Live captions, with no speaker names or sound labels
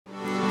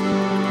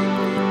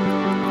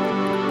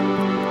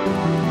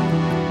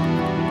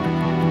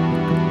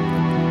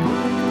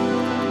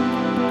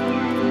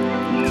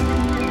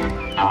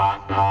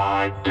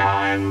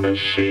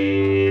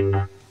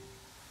Machine.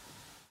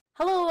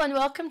 Hello and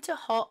welcome to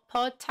Hot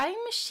Pod Time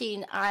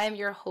Machine. I am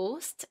your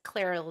host,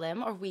 Claire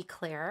Lim, or Wee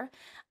Claire,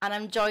 and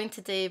I'm joined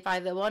today by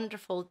the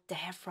wonderful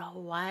Devora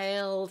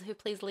Wilde, who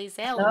plays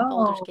lae'zel in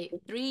Baldur's Hello. Gate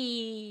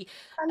 3.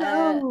 Uh,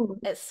 Hello.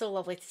 it's so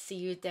lovely to see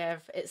you,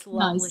 Dev. It's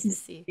lovely Nice to to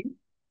see see. you.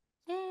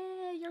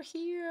 Yeah, you're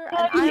here.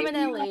 And I'm in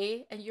Yay.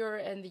 LA and you're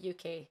in the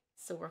UK,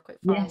 so we're quite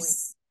far away.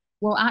 Yes.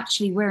 Well,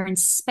 actually, we're in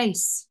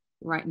space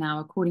right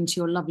now, according to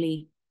your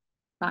lovely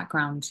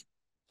background.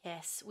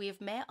 Yes, we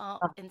have met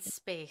up Love in it.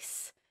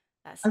 space.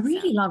 That's I really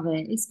exactly. love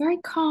it. It's very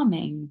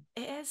calming.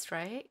 It is,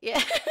 right? Yeah.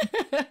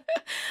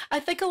 I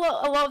think a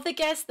lot of the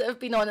guests that have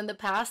been on in the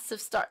past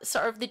have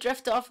sort of they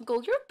drift off and go,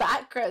 "Your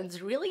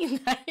background's really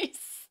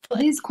nice."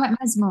 It is Like, quite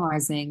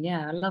mesmerizing.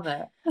 Yeah, I love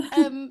it.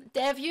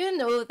 Dev, you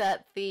know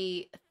that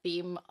the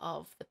theme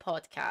of the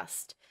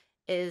podcast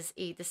is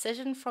a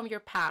decision from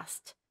your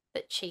past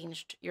that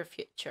changed your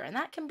future, and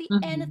that can be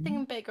Mhm.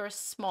 anything big or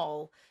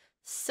small.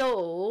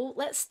 So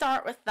let's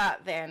start with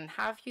that then.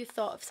 Have you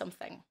thought of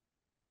something?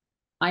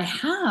 I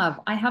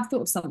have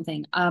thought of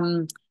something,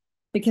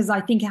 because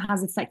I think it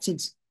has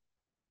affected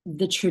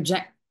the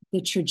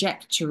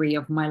trajectory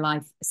of my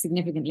life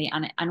significantly,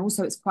 and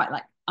also it's quite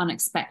like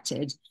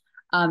unexpected.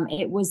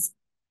 It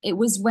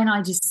was when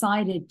I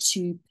decided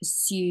to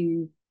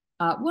pursue,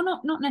 well,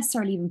 not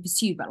necessarily even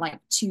pursue, but like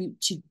to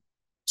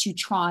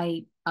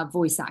try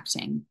voice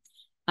acting.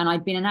 And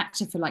I'd been an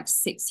actor for like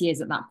 6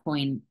 years at that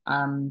point.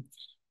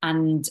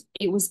 And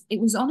it was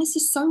honestly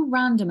so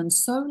random and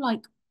so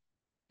like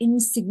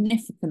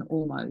insignificant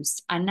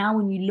almost. And now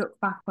when you look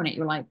back on it,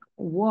 you're like,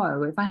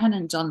 whoa, if I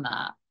hadn't done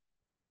that,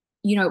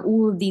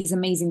 all of these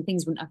amazing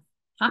things wouldn't have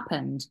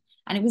happened.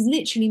 And it was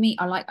literally me.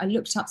 I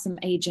looked up some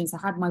agents. I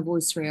had my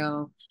voice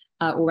reel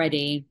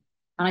already,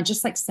 and I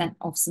just like sent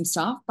off some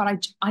stuff.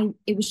 But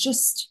it was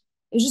just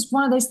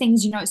one of those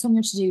things. It's on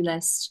your to-do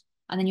list,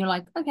 and then you're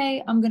like,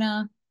 okay, I'm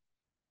gonna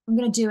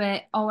do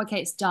it. Oh, okay,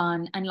 it's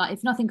done. And like,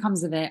 if nothing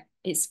comes of it,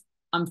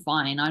 I'm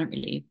fine. I don't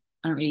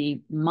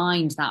really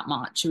mind that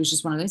much. It was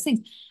just one of those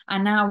things.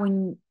 And now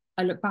when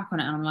I look back on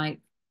it, and I'm like,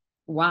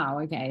 wow,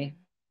 okay,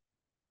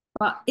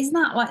 but isn't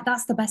that like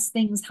that's the best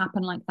things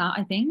happen like that,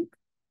 I think,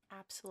 when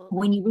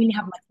Absolutely. you really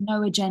have like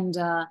no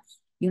agenda,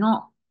 you're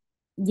not,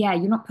 yeah,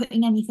 you're not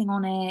putting anything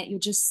on it, you're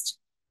just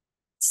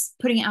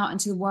putting it out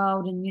into the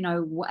world, and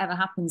whatever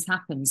happens,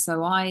 happens.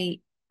 So I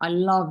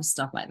love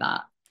stuff like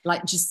that,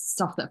 like just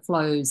stuff that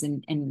flows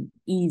and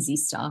easy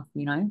stuff.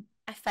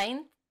 I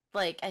find,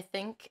 like, I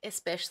think,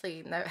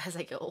 especially now as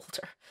I get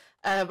older,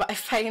 but I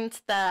find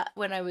that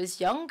when I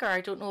was younger,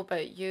 I don't know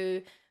about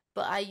you,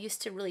 but I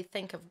used to really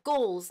think of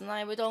goals and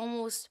I would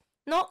almost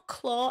not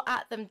claw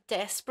at them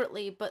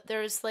desperately, but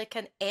there's like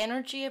an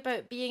energy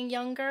about being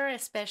younger,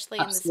 especially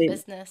in this Absolutely.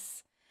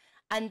 business.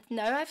 And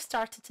now I've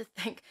started to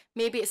think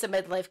maybe it's a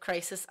midlife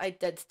crisis. I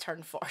did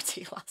turn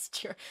 40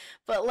 last year,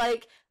 but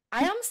like,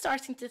 I am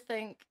starting to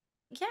think,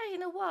 yeah, you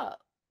know what?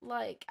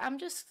 Like, I'm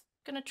just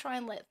gonna try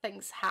and let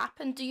things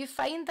happen. Do you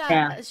find that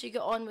Yeah. as you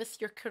get on with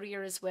your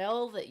career as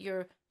well, that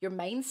your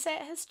mindset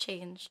has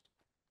changed?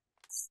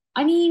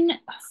 I mean,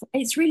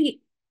 it's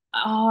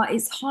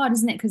hard,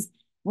 isn't it? Because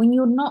when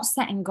you're not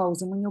setting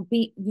goals, and when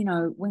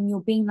you're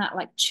being that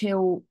like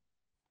chill,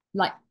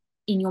 like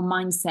in your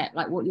mindset,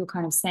 like what you're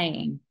kind of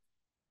saying,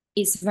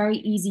 it's very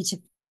easy to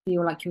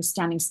feel like you're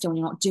standing still and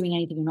you're not doing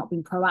anything, you're not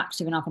being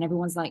proactive enough. And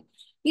everyone's like,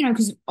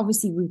 because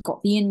obviously we've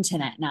got the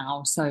internet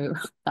now. So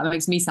that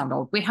makes me sound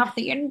old. We have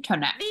the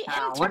internet The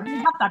now. We didn't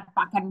internet. have that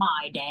back in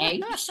my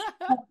day.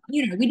 But,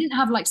 we didn't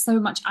have like so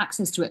much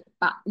access to it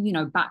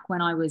back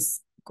when I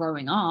was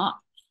growing up.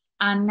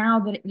 And now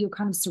that you're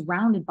kind of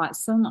surrounded by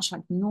so much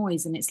like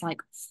noise, and it's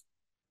like,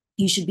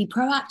 you should be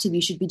proactive,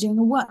 you should be doing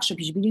a workshop,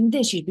 you should be doing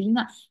this, you should be doing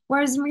that.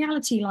 Whereas in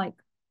reality, like,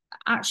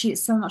 actually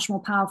it's so much more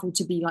powerful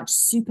to be like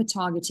super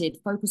targeted,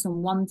 focus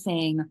on one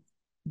thing,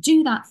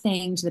 do that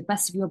thing to the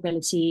best of your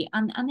ability,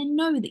 and then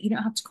know that you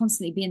don't have to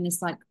constantly be in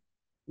this like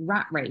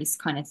rat race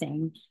kind of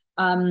thing.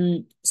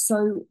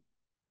 So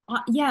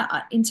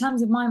yeah, in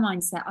terms of my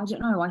mindset, I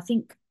don't know, I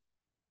think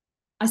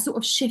I sort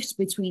of shift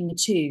between the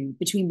two,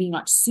 between being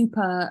like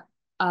super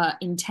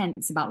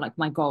intense about like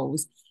my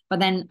goals.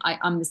 But then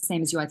I'm the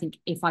same as you. I think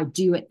if I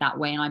do it that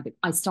way, and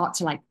I start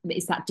to like,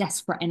 it's that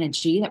desperate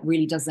energy that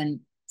really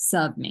doesn't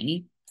serve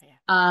me.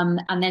 Yeah.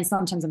 And then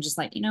sometimes I'm just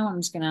like,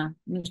 I'm just gonna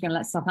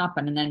let stuff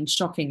happen. And then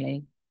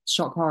shockingly,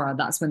 shock horror,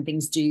 that's when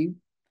things do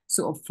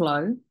sort of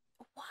flow.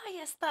 Why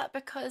is that?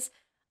 Because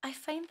I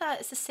find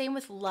that it's the same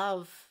with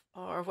love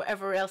or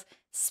whatever else,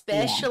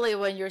 Yeah, especially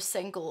when you're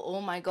single.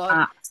 Oh my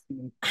God.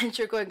 absolutely. And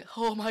you're going,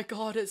 oh my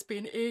God, it's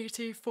been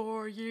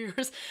 84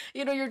 years.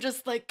 You're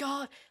just like,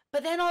 God.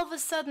 But then all of a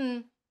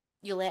sudden,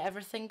 you let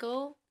everything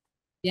go.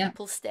 Yeah.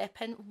 People step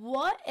in.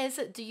 What is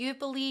it? Do you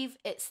believe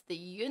it's the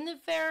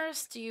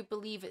universe? Do you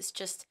believe it's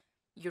just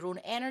your own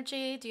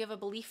energy? Do you have a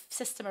belief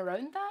system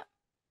around that?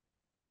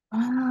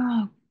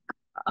 Oh,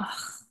 ugh.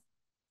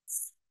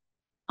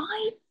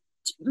 I,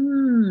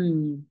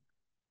 mm,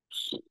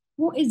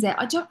 what is it?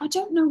 I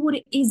don't know what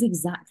it is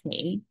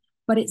exactly,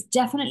 but it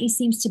definitely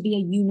seems to be a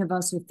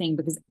universal thing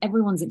because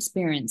everyone's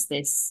experienced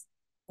this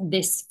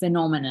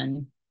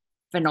phenomenon,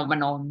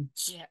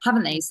 Yeah.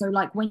 haven't they? So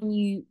like when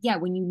you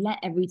let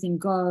everything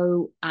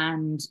go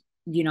and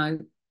you know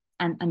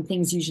and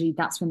things usually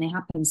that's when they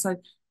happen. So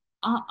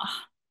uh,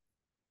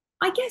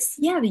 I guess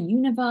yeah, the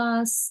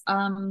universe,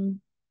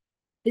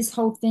 this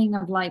whole thing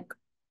of like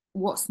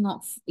what's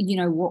not,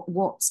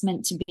 what's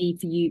meant to be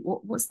for you.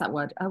 What's that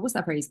word? What's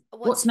that phrase?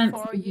 What's What's meant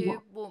for for you?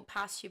 you won't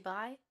pass you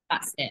by.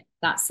 That's it.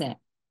 That's it.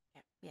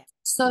 Yeah. Yeah.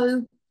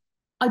 So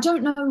I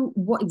don't know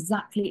what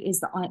exactly it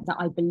is that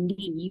I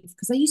believe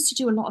because I used to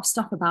do a lot of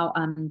stuff about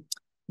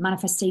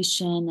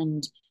manifestation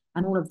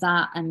and all of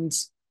that and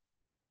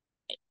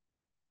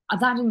I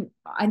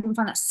didn't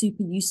find that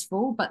super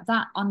useful, but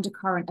that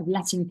undercurrent of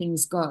letting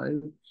things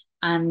go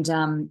and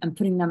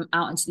putting them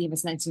out into the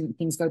universe, letting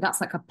things go,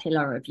 that's like a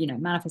pillar of,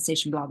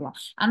 manifestation, blah, blah.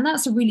 And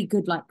that's a really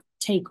good like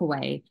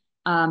takeaway.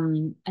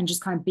 And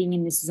just kind of being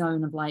in this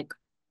zone of like,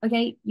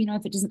 okay,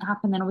 if it doesn't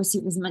happen, then obviously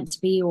it wasn't meant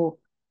to be, or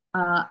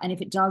and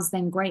if it does,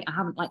 then great. I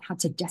haven't like had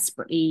to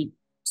desperately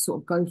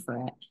sort of go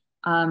for it.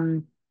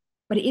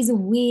 But it is a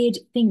weird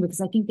thing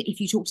because I think that if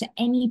you talk to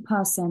any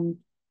person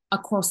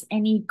across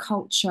any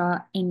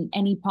culture in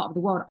any part of the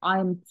world, I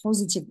am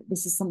positive that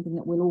this is something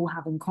that we'll all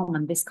have in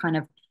common, this kind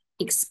of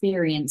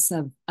experience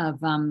of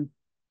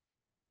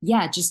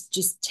yeah,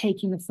 just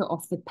taking the foot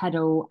off the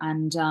pedal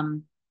and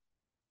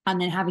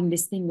then having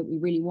this thing that we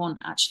really want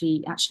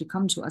actually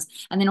come to us.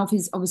 And then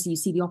obviously you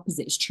see the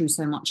opposite is true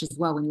so much as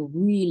well when you're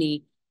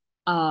really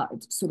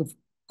sort of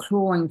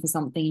clawing for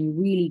something and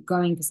you're really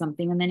going for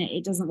something and then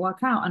it doesn't work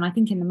out. And I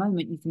think in the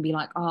moment you can be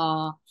like,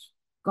 oh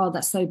God,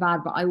 that's so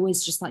bad. But I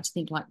always just like to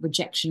think like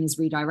rejection is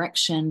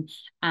redirection.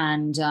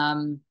 And,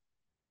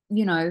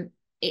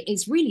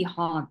 it's really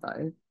hard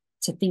though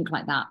to think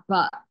like that.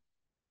 But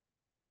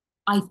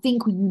I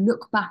think when you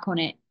look back on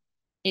it,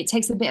 it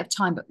takes a bit of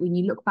time. But when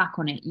you look back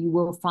on it, you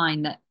will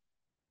find that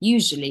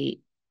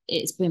usually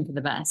it's been for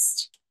the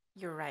best.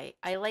 You're right.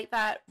 I like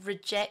that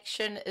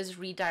rejection is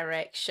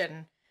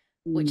redirection,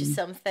 which is Mm.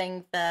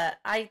 something that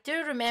I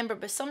do remember,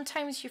 but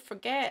sometimes you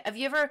forget. Have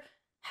you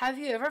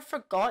ever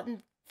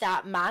forgotten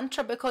that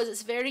mantra? Because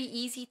it's very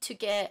easy to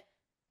get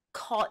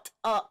caught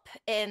up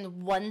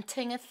in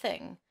wanting a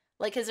thing.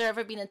 Like, has there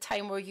ever been a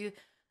time where you,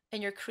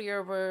 in your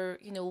career, where,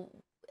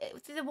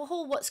 the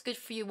whole what's good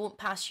for you won't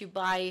pass you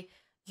by,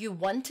 you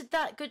wanted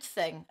that good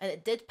thing and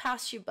it did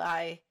pass you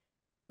by?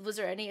 Was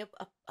there any a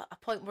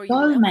point where you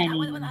were like, So I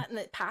want many. that, and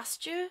it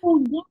passed you?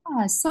 Oh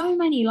yeah, so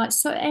many. Like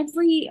so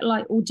every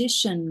like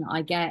audition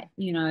I get,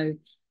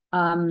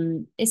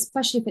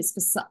 especially if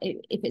it's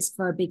if it's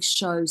for a big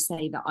show,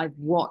 say that I've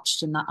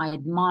watched and that I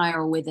admire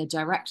or with a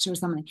director or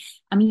something.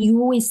 I mean, you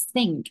always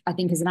think, I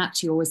think as an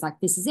actor, you're always like,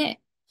 this is it.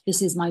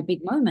 This is my big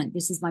moment.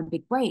 This is my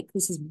big break.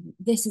 This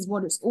is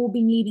what it's all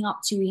been leading up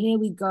to. Here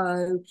we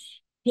go.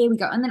 Here we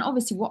go. And then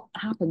obviously what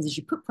happens is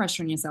you put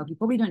pressure on yourself. You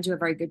probably don't do a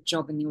very good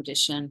job in the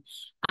audition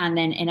and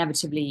then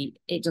inevitably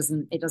it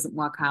doesn't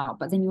work out,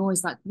 but then you're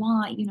always like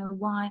why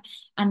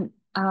and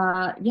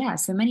yeah,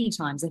 so many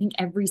times I think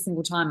every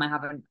single time I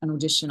have an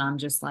audition I'm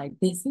just like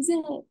this is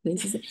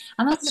it,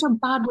 and that's such a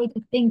bad way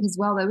to think as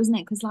well though, isn't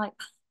it? Because like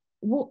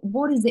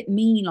what does it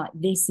mean, like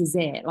this is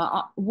it,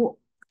 like what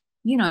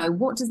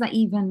does that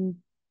even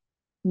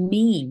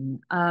mean?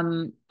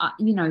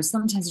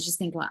 Sometimes I just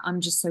think like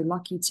I'm just so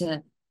lucky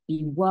to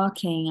be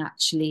working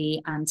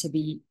actually and to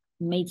be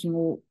making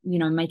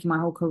my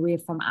whole career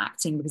from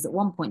acting, because at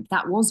one point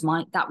that was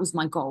my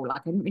goal.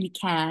 Like I didn't really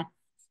care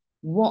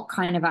what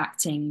kind of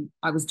acting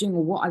I was doing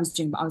or what I was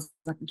doing, but I was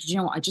like, do you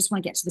know what? I just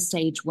want to get to the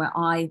stage where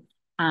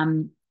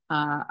I'm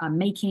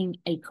making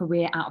a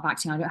career out of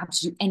acting. I don't have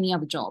to do any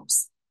other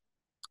jobs.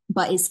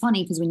 But it's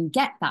funny because when you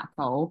get that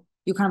goal,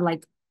 you're kind of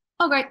like,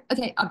 oh great,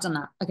 okay, I've done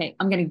that. Okay,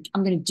 I'm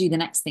gonna do the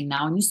next thing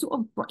now. And you sort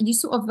of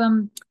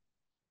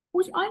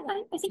well,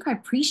 I think I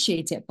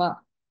appreciate it, but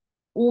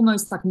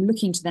almost like I'm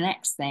looking to the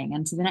next thing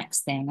and to the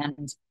next thing.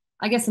 And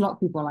I guess a lot of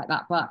people are like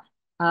that. But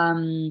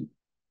um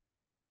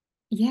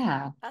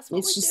yeah, That's what we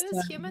it's do just as a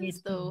weird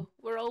humans, thing. though.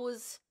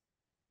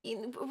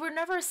 We're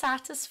never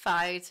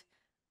satisfied,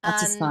 and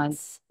Satisfied.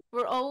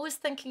 we're always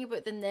thinking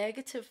about the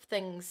negative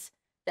things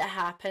that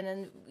happen,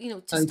 and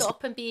to Totally.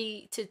 stop and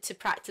to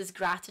practice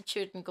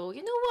gratitude and go,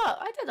 you know what,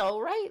 I did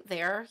all right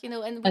there, and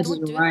we I do, don't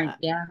you're do right. that.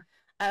 Yeah.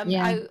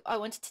 Yeah. I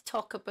wanted to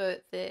talk about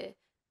the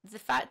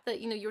fact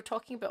that you're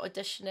talking about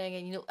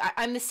auditioning, and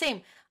I'm the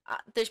same.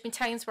 There's been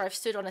times where I've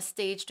stood on a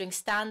stage doing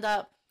stand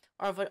up,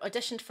 or I've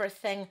auditioned for a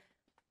thing,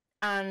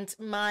 and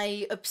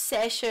my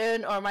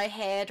obsession or my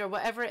head or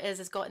whatever it is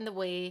has got in the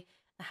way.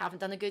 I haven't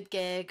done a good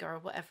gig or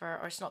whatever,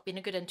 or it's not been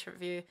a good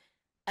interview.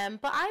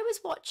 But I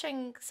was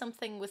watching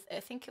something with, I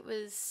think it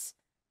was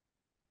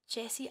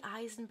Jesse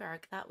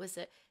Eisenberg, that was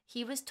it.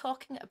 He was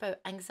talking about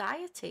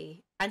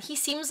anxiety, and he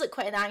seems like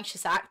quite an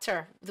anxious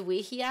actor, the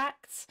way he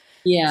acts.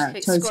 He's Yeah,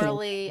 quite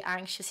totally. squirrely,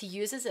 anxious. He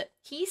uses it.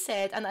 He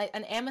said, and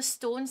Emma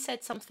Stone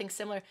said something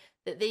similar,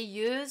 that they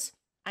use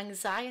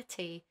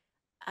anxiety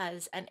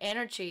as an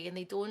energy and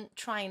they don't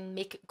try and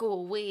make it go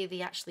away,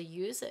 they actually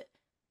use it.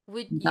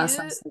 Would That you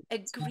sounds so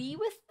agree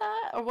with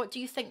that, or what do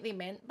you think they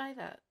meant by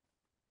that?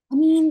 I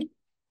mean,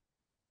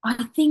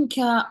 I think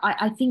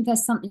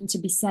there's something to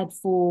be said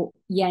for,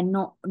 yeah,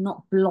 not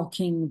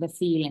blocking the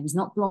feelings,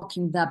 not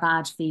blocking the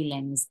bad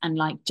feelings, and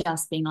like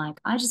just being like,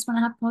 I just want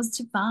to have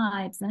positive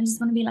vibes and I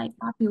just want to be like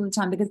happy all the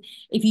time. Because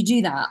if you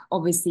do that,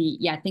 obviously,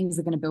 yeah, things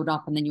are going to build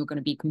up and then you're going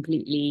to be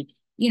completely,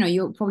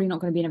 you're probably not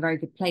going to be in a very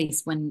good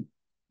place when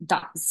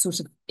that sort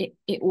of it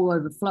all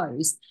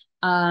overflows.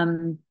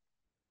 Um,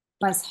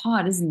 but it's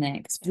hard, isn't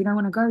it? Because Yeah. we don't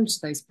want to go to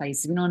those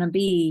places. We don't want to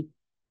be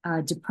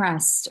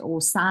depressed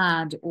or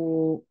sad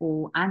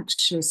or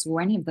anxious or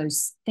any of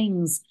those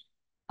things.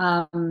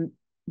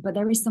 But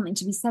there is something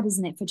to be said,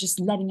 isn't it, for just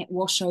letting it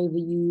wash over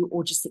you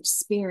or just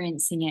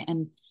experiencing it.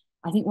 And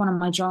I think one of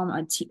my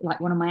like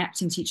one of my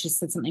acting teachers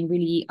said something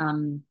really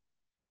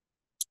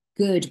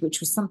good, which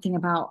was something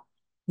about,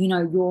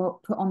 you're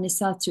put on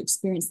this earth to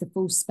experience the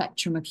full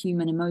spectrum of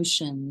human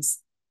emotions.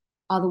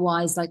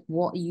 Otherwise, like,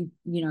 what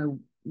are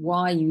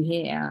why are you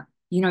here?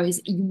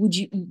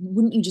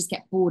 Wouldn't you just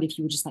get bored if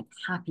you were just like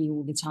happy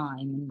all the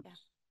time Yeah.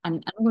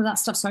 and all of that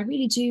stuff? So I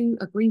really do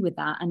agree with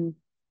that. And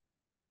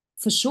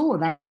for sure,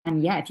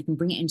 then yeah, if you can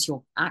bring it into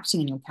your acting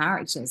and your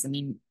characters, I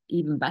mean,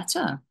 even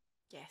better.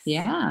 Yes,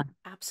 Yeah.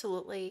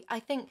 absolutely. I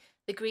think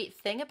the great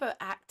thing about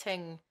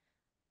acting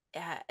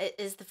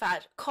is the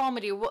fact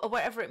comedy or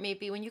whatever it may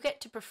be, when you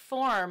get to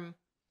perform,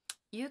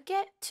 you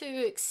get to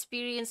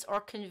experience or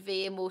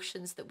convey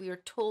emotions that we are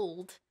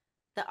told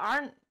that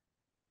aren't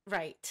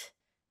right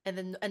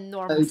in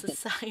normal Okay.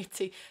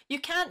 society. You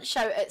can't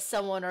shout at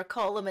someone or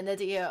call them an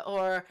idiot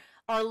or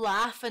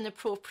laugh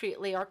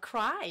inappropriately or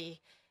cry.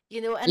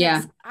 And Yeah.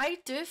 it's I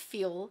do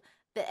feel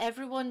that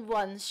everyone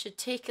once should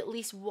take at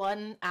least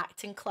one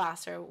acting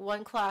class or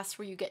one class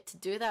where you get to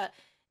do that.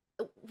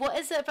 What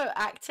is it about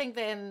acting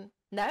then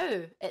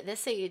now at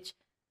this age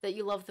that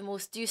you love the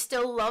most? Do you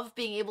still love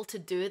being able to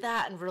do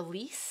that and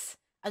release?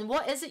 And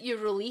what is it you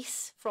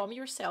release from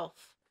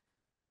yourself?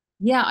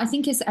 Yeah, I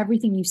think it's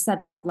everything you've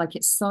said. Like,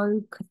 it's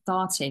so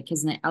cathartic,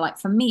 isn't it? Like,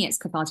 for me, it's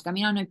cathartic. I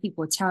mean, I know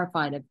people are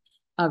terrified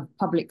of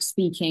public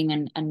speaking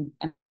and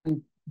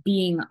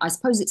being, I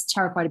suppose it's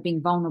terrified of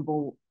being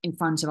vulnerable in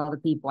front of other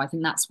people. I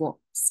think that's what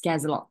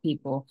scares a lot of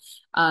people.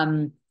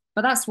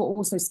 But that's what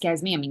also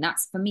scares me. I mean,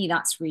 that's for me,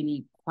 that's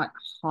really quite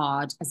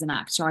hard as an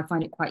actor. I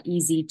find it quite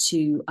easy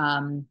to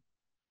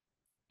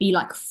be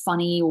like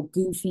funny or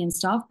goofy and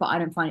stuff, but I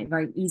don't find it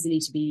very easily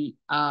to be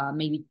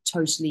maybe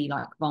totally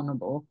like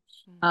vulnerable.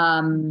 Mm.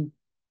 Um,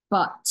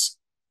 but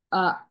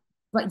uh,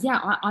 but yeah,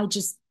 I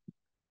just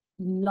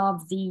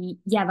love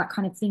that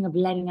kind of thing of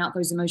letting out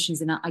those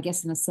emotions in I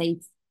guess in a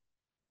safe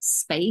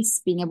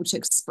space, being able to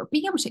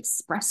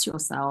express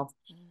yourself,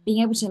 Mm.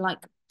 being able to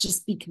like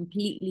just be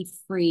completely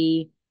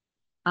free,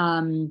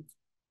 um,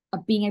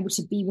 of being able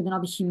to be with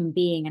another human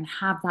being and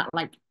have that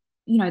like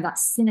that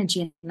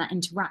synergy and that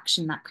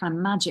interaction, that kind of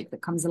magic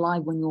that comes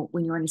alive when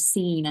you're in a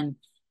scene. And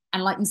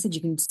like you said,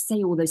 you can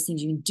say all those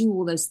things, you can do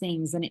all those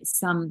things, and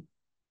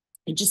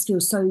it just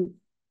feels so,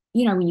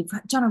 when you've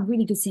done a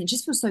really good scene, it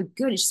just feels so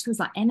good. It just feels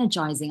like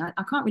energizing.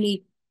 I can't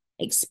really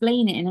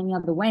explain it in any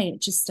other way.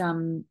 It just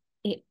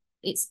it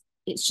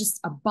it's just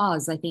a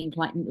buzz, I think,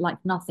 like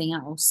nothing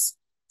else.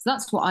 So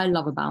that's what I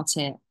love about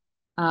it.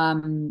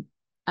 Um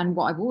and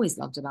what I've always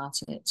loved about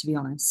it, to be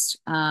honest.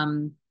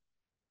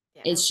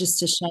 Yeah, It's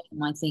just a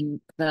shame, I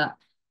think, that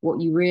what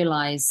you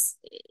realize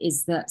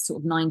is that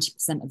sort of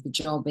 90% of the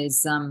job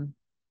is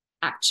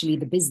actually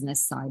the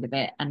business side of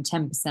it, and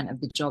 10%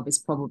 of the job is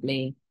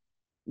probably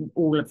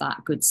all of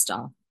that good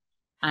stuff.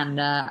 And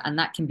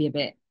that can be a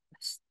bit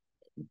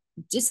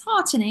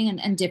disheartening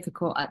and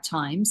difficult at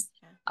times,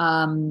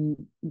 yeah.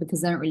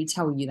 because they don't really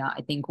tell you that,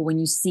 I think. Or when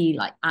you see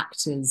like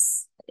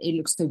actors, it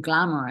looks so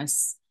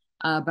glamorous,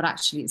 but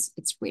actually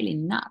it's really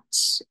not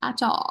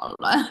at all.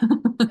 I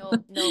No,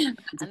 no.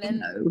 And don't then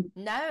know.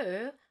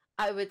 now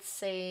I would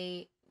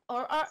say,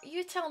 or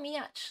you tell me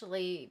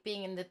actually,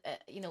 being in the,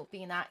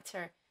 being an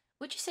actor,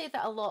 would you say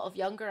that a lot of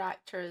younger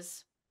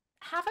actors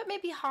have it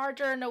maybe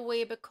harder in a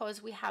way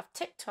because we have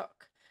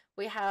TikTok,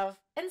 we have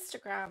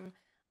Instagram,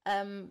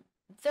 um,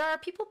 there are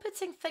people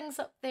putting things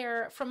up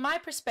there, from my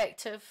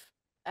perspective,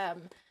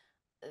 um,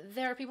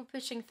 there are people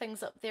pushing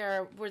things up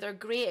there where they're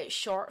great at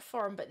short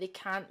form, but they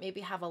can't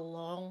maybe have a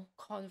long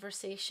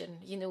conversation.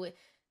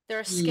 There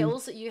are Mm.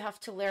 skills that you have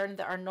to learn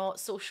that are not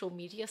social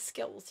media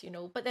skills,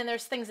 but then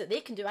there's things that they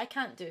can do, I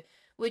can't do.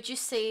 Would you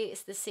say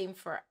it's the same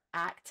for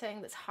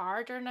acting that's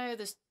harder now?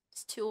 It's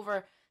too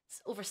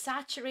it's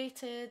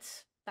oversaturated,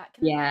 that kind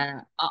of thing?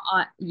 Yeah,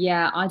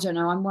 yeah, I don't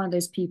know. I'm one of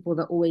those people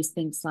that always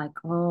thinks like,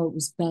 oh, it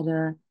was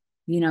better.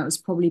 It was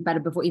probably better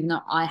before, even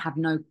though I have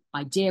no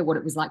idea what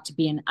it was like to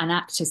be an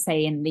actor,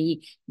 say in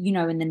the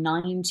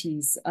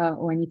 90s,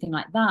 or anything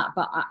like that.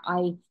 But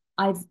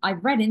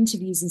I've read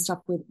interviews and stuff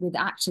with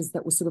actors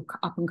that were sort of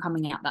up and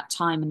coming at that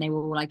time, and they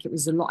were all like, it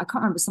was a lot. I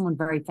can't remember, someone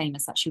very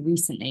famous actually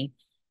recently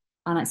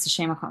and it's a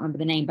shame I can't remember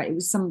the name, but it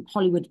was some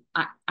Hollywood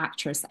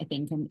actress, I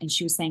think, and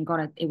she was saying,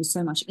 God, it was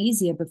so much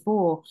easier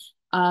before,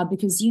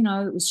 because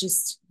it was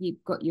just you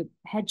got your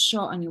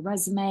headshot and your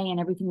resume, and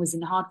everything was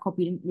in hard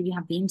copy. You didn't really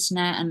have the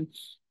internet, and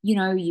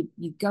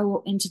you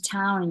go into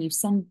town and you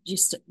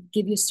just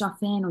give your stuff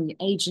in, or your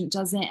agent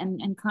does it,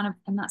 and kind of,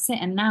 and that's it.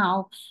 And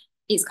now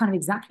it's kind of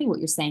exactly what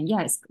you're saying.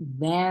 Yeah, it's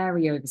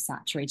very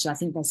oversaturated. I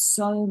think there's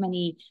so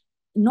many,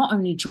 not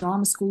only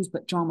drama schools,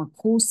 but drama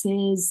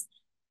courses,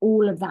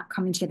 all of that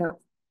coming together,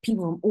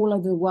 people from all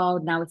over the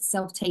world now with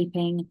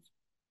self-taping.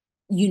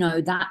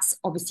 That's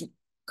obviously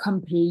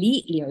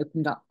completely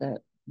opened up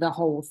the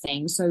whole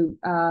thing. So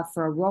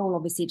for a role,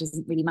 obviously it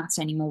doesn't really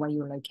matter anymore where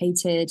you're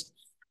located.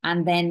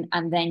 And then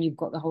you've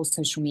got the whole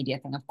social media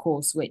thing, of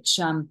course, which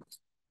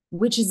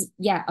is,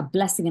 yeah, a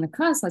blessing and a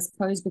curse, I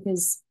suppose,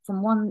 because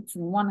from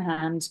one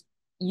hand,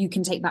 you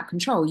can take back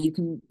control. You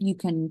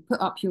can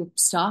put up your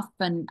stuff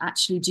and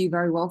actually do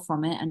very well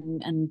from it,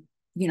 and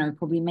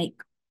probably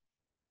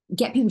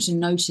get people to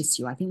notice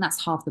you. I think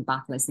that's half the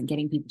battle, isn't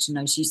getting people to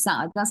notice you.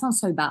 That sounds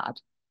so bad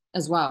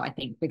as well, I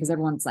think, because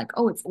everyone's like,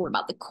 oh, it's all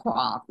about the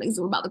craft. It's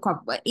all about the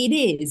craft. But it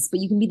is. But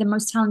you can be the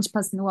most talented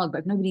person in the world. But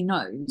if nobody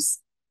knows,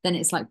 then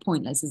it's like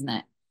pointless, isn't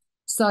it?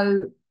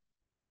 So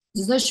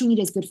the social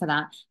media is good for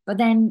that. But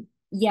then,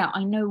 yeah,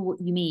 I know what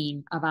you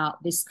mean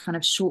about this kind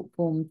of short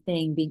form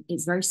thing being,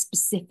 it's very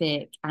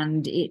specific,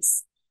 and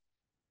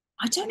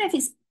I don't know if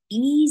it's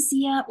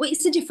easier. Well,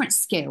 it's a different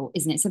skill,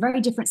 isn't it? It's a very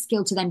different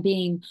skill to then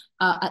being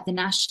at the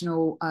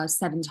National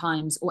 7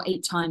 times or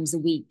 8 times a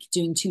week,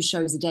 doing 2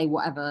 shows a day,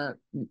 whatever,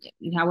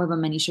 however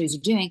many shows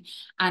you're doing,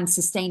 and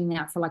sustaining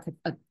that for like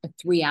a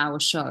 3 hour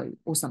show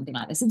or something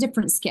like this. It's a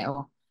different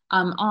skill.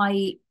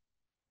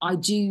 I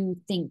do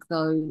think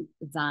though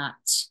that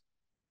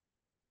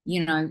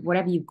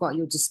whatever you've got at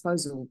your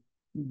disposal,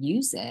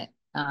 use it.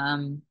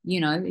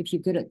 If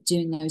you're good at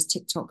doing those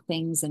TikTok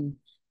things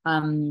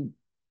um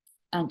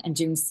and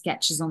doing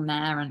sketches on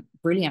there, and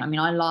brilliant. I mean,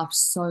 I laugh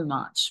so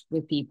much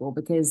with people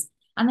because,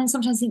 and then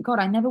sometimes think, God,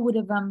 I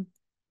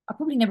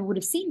probably never would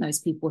have seen those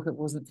people if it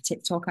wasn't for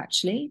TikTok,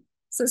 actually.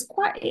 So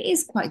it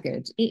is quite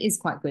good. It is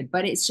quite good,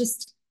 but it's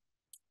just,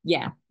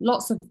 yeah,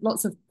 lots of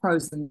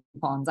pros and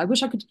cons. I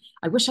wish I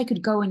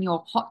could go in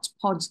your hot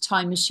pod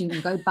time machine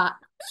and go back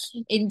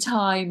in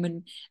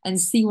time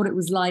and see what it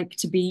was like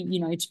to be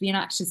an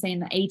actor, say in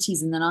the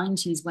 80s and the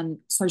 90s, when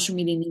social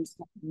media needs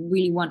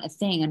really weren't a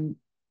thing,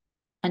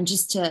 and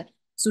just to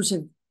sort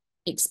of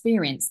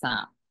experience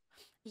that.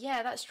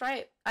 Yeah, that's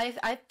right.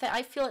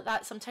 I feel like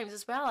that sometimes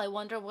as well. I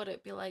wonder what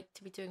it'd be like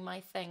to be doing my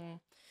thing,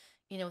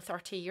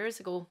 30 years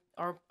ago,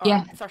 or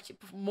Yeah, 30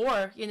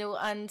 more,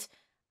 and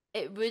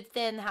it would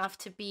then have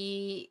to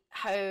be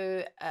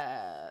how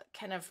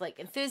kind of like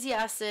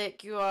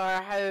enthusiastic you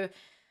are, how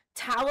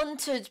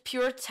talented,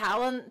 pure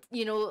talent,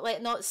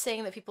 like, not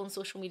saying that people on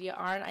social media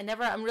aren't.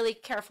 I'm really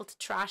careful to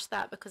trash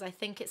that because I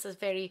think it's a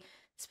very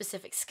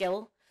specific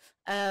skill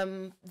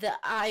that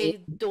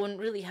I don't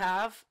really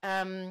have.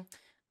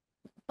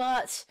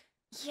 But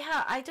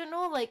yeah, I don't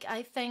know. Like,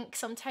 I think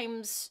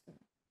sometimes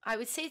I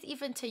would say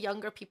even to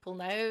younger people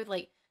now,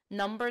 like,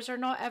 numbers are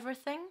not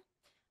everything.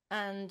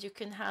 And you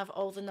can have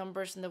all the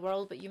numbers in the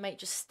world, but you might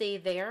just stay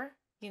there.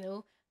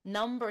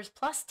 Numbers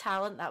plus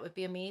talent, that would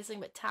be amazing.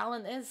 But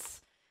talent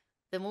is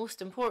the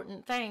most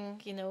important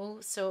thing,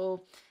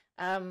 So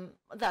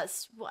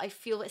that's what I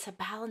feel. It's a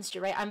balance.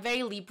 You're right. I'm very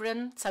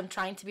Libran, so I'm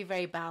trying to be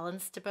very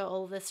balanced about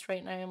all this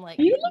right now. I'm like,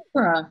 you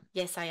Libra.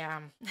 yes, I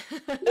am.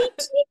 Me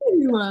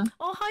too.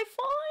 Oh, high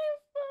five!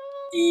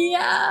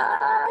 Yeah.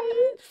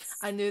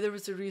 I knew there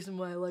was a reason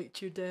why I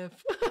liked you, Dev.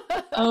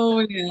 Oh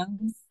yeah.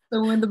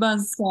 So we're the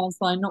best star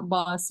sign, not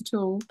biased at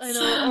all. I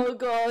know. Oh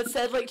God,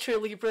 said like true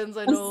Librans.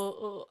 I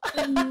know.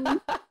 Mm.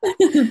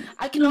 Oh.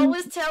 I can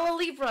always tell a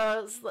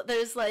Libra.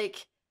 There's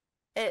like,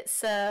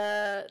 it's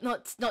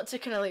not to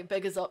kind of like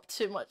big us up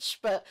too much,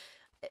 but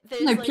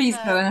there's No, like please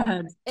go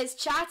ahead. it's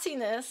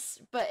chattiness,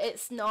 but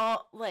it's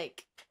not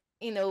like,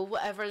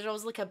 whatever. There's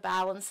always like a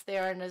balance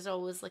there, and there's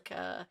always like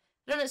I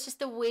don't know. It's just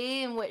the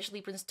way in which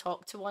Librans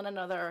talk to one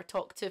another or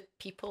talk to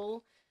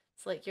people.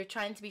 It's like you're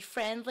trying to be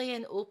friendly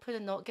and open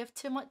and not give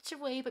too much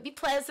away, but be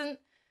pleasant,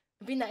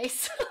 be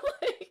nice.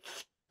 Like,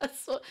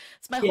 it's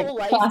my Yeah, whole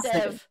life, classic.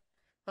 Dev.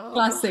 Oh God,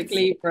 Classic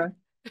Libra.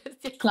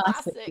 it's a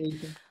Classic classic.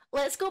 Libra.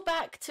 Let's go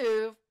back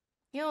to,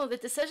 the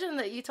decision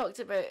that you talked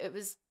about. It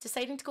was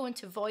deciding to go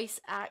into voice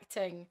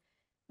acting.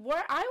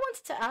 Where I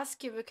wanted to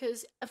ask you,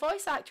 because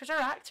voice actors are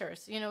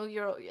actors,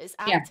 it's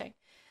Yeah, acting.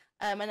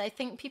 And I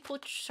think people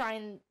try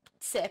and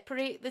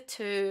separate the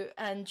two,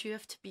 and you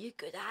have to be a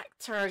good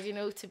actor,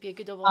 to be a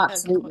good voice.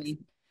 absolutely.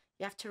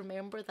 You have to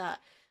remember that,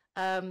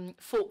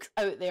 folks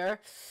out there.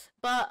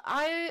 But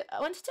I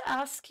wanted to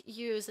ask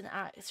you, as an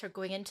actor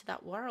going into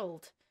that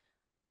world,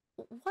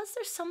 was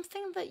there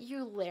something that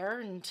you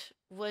learned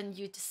when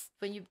you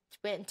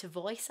went into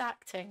voice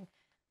acting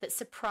that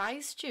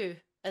surprised you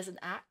as an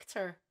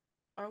actor,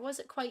 or was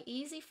it quite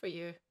easy for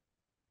you?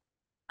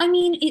 I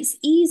mean, it's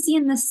easy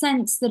in the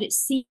sense that it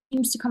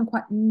seems to come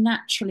quite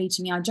naturally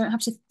to me. I don't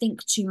have to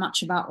think too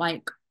much about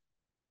like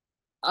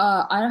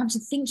I don't have to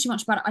think too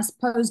much about it, I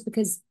suppose,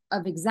 because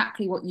of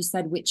exactly what you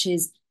said, which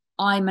is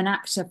I'm an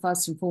actor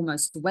first and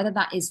foremost. Whether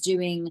that is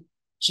doing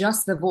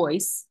just the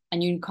voice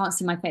and you can't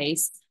see my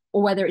face,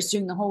 or whether it's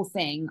doing the whole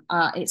thing,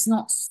 it's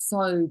not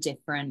so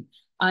different.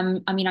 I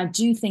mean, I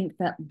do think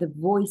that the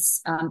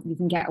voice you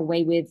can get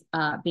away with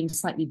being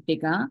slightly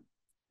bigger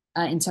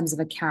in terms of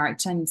a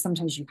character, and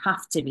sometimes you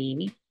have to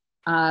be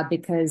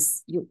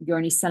because you're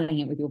only selling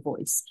it with your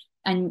voice.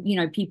 And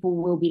people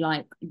will be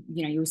like,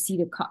 you'll see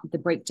the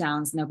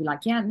breakdowns, and they'll be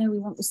like, yeah, no, we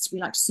want this to be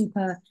like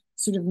super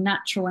sort of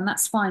natural, and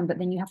that's fine. But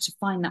then you have to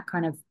find that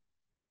kind of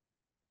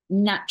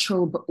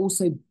natural, but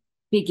also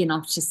big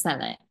enough to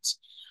sell it.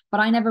 But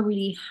I never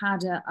really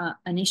had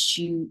an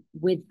issue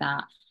with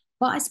that.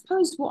 But I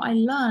suppose what I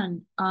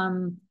learned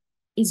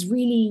is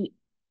really,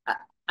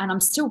 and I'm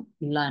still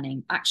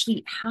learning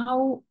actually,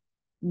 how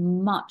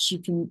much you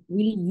can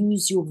really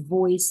use your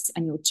voice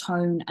and your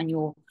tone and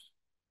your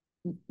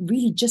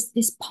really just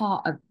this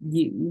part of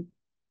you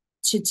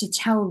to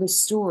tell this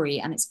story.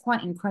 And it's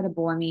quite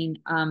incredible. I mean,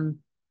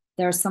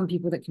 there are some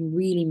people that can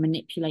really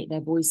manipulate their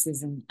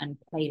voices and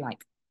play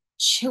like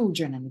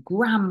children and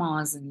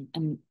grandmas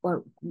and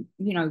well,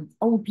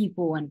 old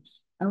people and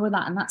all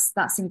that. And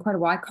that's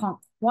incredible. I can't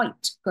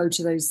quite go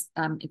to those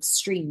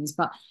extremes,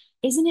 but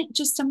isn't it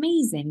just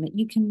amazing that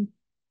you can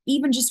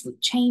even just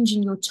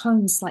changing your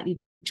tone slightly,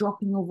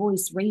 dropping your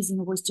voice, raising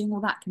your voice, doing all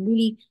that can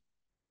really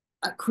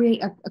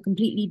create a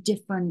completely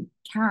different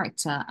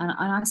character. And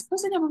I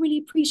suppose I never really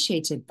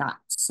appreciated that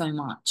so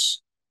much.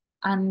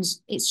 And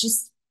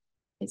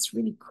it's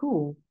really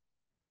cool.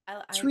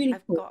 It's really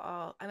I've cool.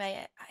 got I mean,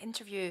 I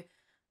interview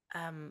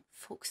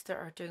folks that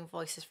are doing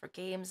voices for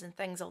games and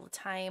things all the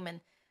time, and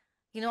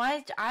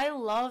I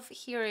love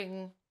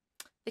hearing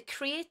the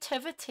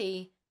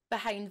creativity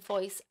behind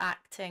voice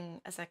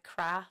acting as a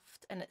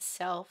craft in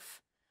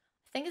itself.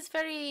 I think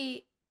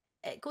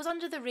it goes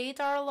under the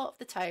radar a lot of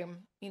the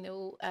time,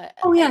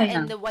 Oh yeah,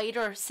 yeah. in the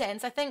wider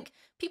sense. I think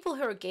people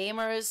who are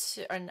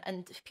gamers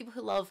and people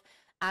who love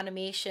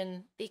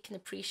animation, they can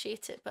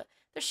appreciate it, but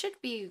there should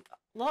be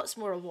lots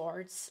more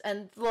awards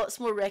and lots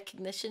more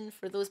recognition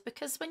for those,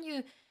 because when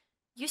you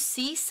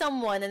see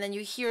someone and then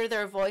you hear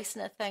their voice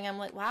in a thing, I'm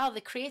like, wow,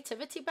 the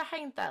creativity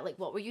behind that. Like,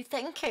 what were you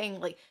thinking?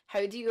 Like,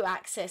 how do you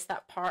access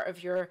that part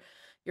of your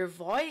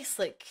voice?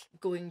 Like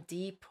going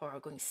deep or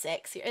going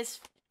sexy. It's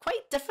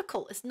quite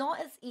difficult. It's not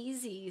as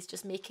easy as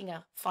just making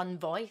a fun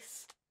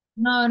voice.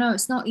 No, no,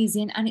 it's not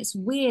easy. And it's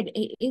weird.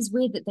 It is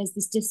weird that there's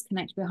this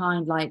disconnect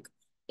behind like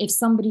if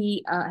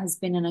somebody has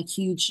been in a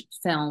huge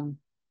film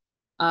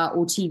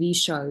or TV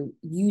show,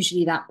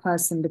 usually that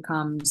person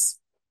becomes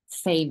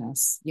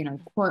famous,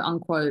 quote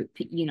unquote,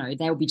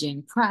 they'll be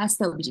doing press,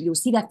 you'll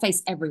see their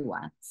face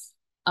everywhere.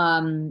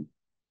 Um,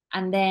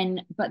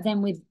 but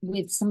then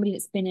with somebody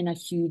that's been in a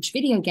huge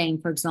video game,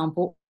 for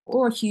example,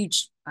 or a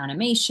huge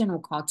animation or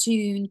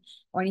cartoon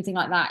or anything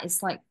like that,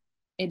 it's like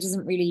it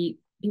doesn't really,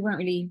 people don't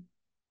really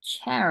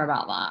care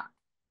about that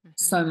Mm-hmm.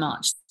 so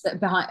much, that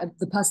behind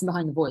the person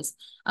behind the voice.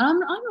 And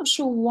I'm not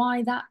sure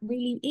why that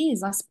really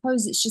is. I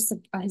suppose it's just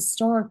a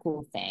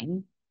historical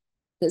thing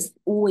that's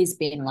always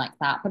been like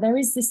that. But there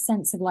is this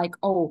sense of like,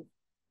 oh,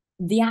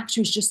 the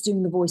actor is just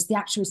doing the voice, the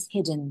actor is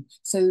hidden,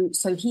 so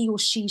he or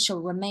she shall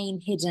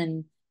remain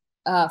hidden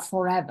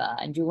forever,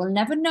 and you will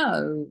never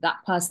know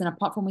that person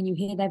apart from when you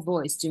hear their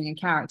voice doing a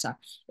character.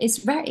 It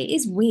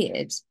is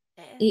weird.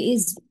 It It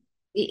is.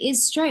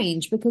 is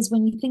strange because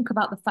when you think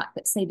about the fact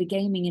that, say, the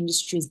gaming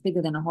industry is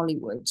bigger than a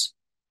Hollywood,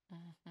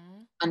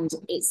 Mm-hmm. and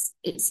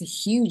it's a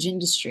huge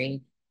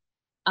industry,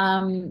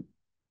 um,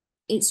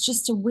 it's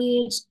just a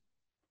weird,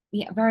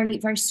 yeah,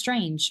 very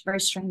strange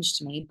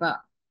to me. But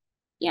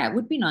yeah, it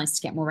would be nice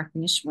to get more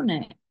recognition,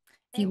 wouldn't it?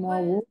 A few It more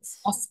would. awards.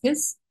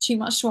 Oscars. Too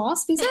much to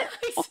ask, is it?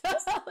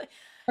 Exactly.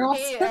 An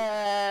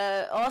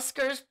Hey,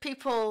 Oscar? Oscars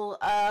people,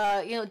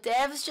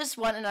 Dev's just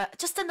wanting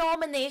just a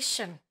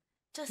nomination.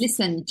 Just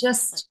Listen,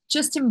 like,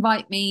 just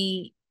invite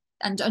me,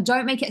 and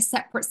don't make it a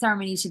separate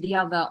ceremony to the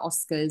other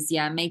Oscars.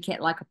 Yeah, make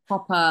it like a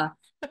proper.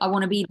 I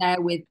want to be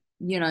there with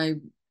you know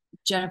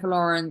Jennifer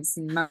Lawrence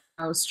and Meryl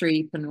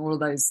Streep and all of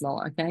those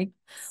lot. Okay,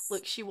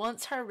 look, she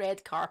wants her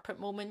red carpet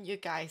moment, you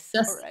guys.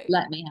 All just right.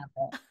 let me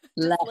have it.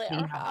 Let Just let me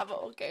her have it. have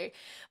it, okay?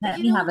 But Let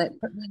me have it.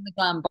 Put me in the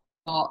glam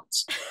bot.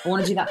 I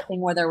want to do that thing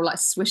where they're all like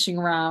swishing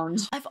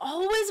around. I've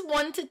always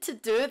wanted to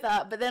do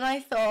that, but then I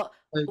thought,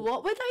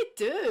 what would I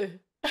do?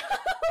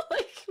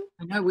 Like,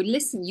 I know. We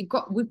listen.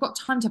 We've got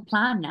time to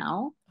plan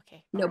now.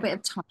 okay, A all little right. bit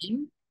of time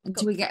We've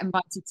until got we get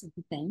invited to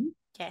the thing.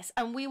 yes,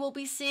 and we will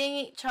be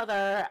seeing each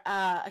other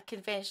at a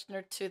convention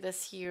or two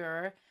this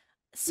year.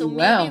 So We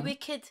maybe will. we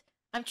could.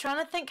 I'm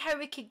trying to think how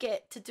we could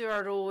get to do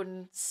our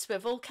own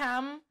swivel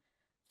cam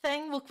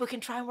thing. We can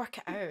try and work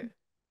it out.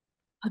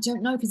 I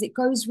don't know because it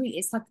goes really.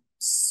 It's like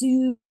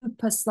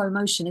super slow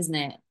motion, isn't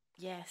it? I don't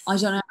Yes,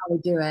 know how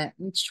to do it.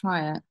 Let's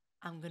try it.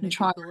 I'm gonna And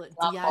try Google it. it.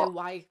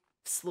 DIY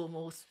slow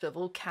mo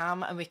swivel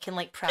cam, and we can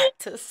like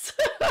practice.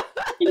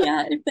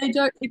 Yeah, if they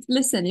don't, if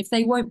listen, if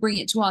they won't bring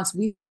it to us,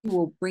 we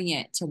will bring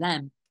it to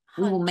them.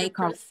 We will make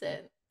our 100%.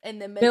 in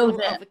the Build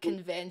middle of it. a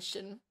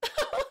convention.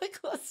 Like,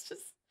 let's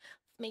just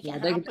make it Yeah,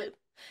 happen.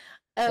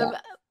 yeah. Um,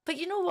 but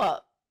you know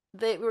what?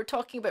 We were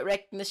talking about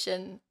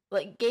recognition.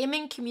 Like,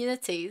 gaming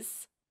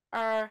communities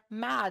are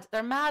mad.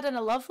 They're mad in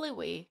a lovely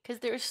way because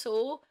they're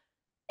so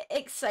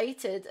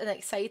excited and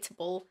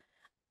excitable.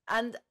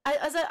 And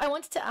I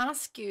wanted to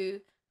ask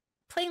you,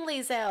 playing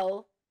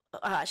lae'zel.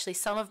 Actually,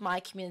 some of my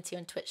community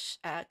on Twitch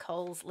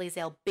calls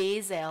lae'zel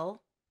bae'zel.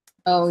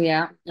 Oh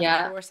yeah, Of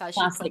yeah. course, as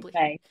you Classic probably.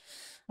 Bay.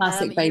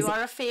 Classic You basic.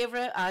 are a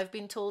favorite. I've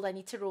been told I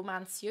need to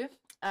romance you.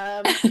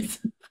 I'm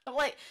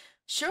like,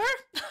 sure.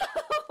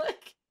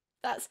 Like,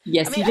 that's. I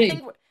Yes, mean, you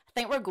do. I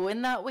think we're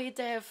going that way,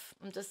 Dev.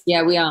 I'm just.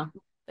 Yeah, we are.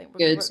 I think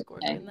Good. we're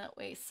Okay. going that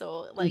way.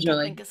 So, like, I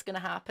Enjoy. think it's gonna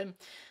happen.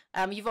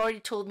 You've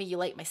already told me you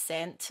like my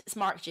scent. It's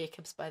Marc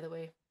Jacobs, by the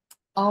way.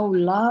 Oh,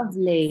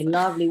 lovely, So,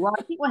 lovely. Well,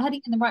 I think we're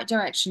heading in the right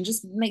direction.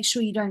 Just make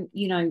sure you don't,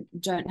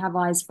 don't have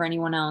eyes for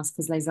anyone else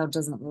because lae'zel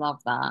doesn't love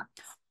that.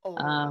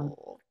 Um,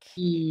 oh,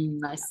 okay,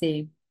 I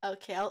see.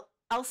 okay.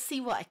 I'll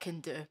see what I can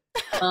do.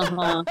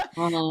 Uh-huh.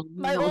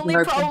 My That wasn't only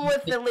very problem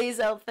with the positive.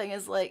 lae'zel thing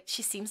is like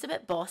she seems a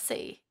bit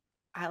bossy.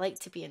 I like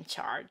to be in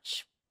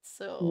charge.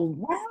 So,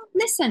 Well,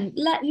 listen,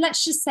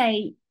 let's just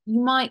say you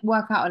might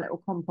work out a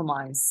little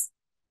compromise.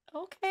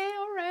 okay,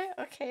 all right,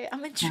 okay. I'm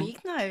Yeah.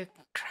 intrigued now.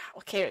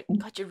 Okay,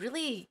 God, you're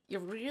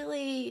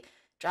really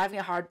driving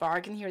a hard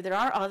bargain here. There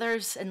are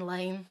others in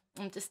line.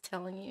 I'm just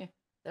telling you,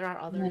 there are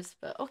Yeah. others.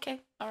 But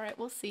okay, all right,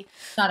 we'll see.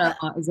 Shadow Uh,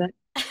 heart, is it?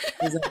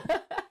 Is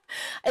it?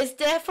 it's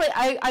definitely.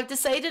 I've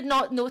decided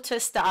not no to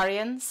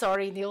Astarion.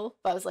 Sorry, Neil,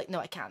 but I was like, no,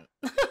 I can't.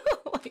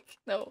 Like,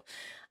 no.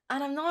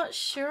 And I'm not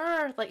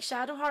sure. Like,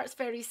 Shadowheart's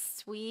very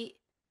sweet.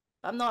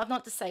 I've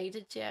not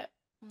decided yet.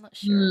 I'm not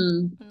sure.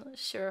 Hmm. I'm not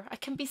sure. I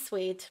can be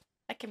swayed.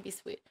 I can be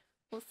swayed.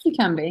 We'll You see.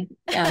 can be.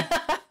 Yeah.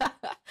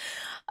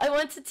 I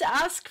wanted to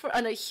ask for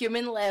on a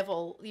human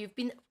level. You've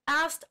been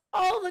asked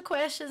all the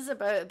questions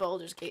about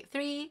Baldur's Gate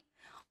 3,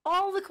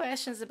 all the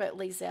questions about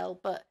lae'zel,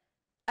 but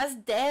as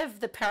Dev,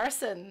 the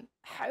person,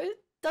 how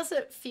does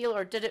it feel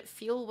or did it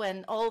feel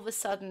when all of a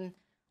sudden,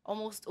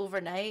 almost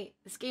overnight,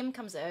 this game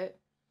comes out?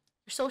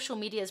 Your social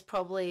media is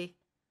probably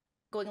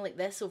going like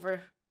this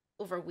over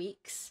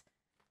weeks.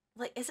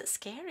 Like, is it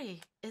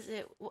scary? Is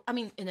it? I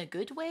mean, in a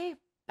good way,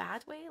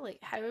 bad way? Like,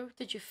 how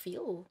did you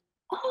feel?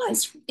 Oh,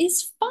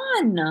 it's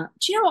fun.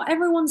 Do you know what?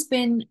 Everyone's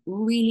been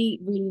really,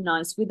 really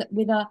nice with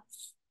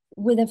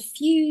a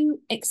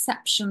few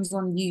exceptions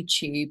on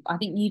YouTube. I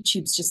think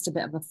YouTube's just a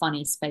bit of a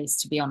funny space,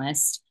 to be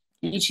honest.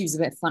 Yeah. YouTube's a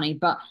bit funny,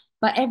 but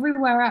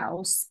everywhere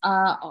else,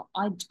 I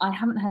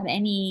haven't had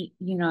any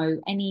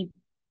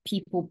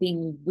people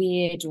being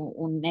weird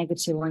or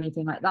negative or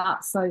anything like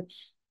that. So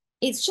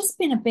it's just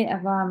been a bit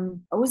of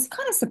it was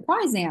kind of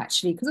surprising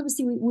actually, because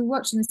obviously we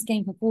worked on this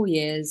game for 4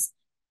 years.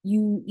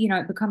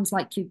 It becomes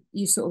like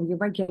you sort of your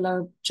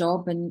regular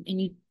job, and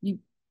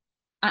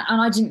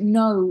I didn't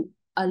know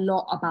a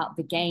lot about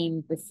the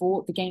game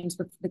before the games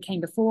that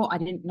came before. I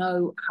didn't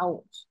know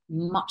how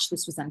much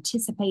this was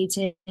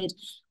anticipated,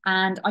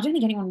 and I don't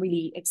think anyone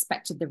really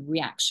expected the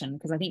reaction,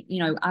 because I think,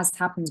 as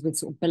happens with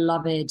sort of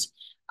beloved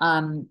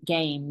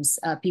games,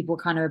 people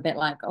are kind of a bit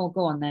like, oh,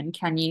 go on then,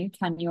 can you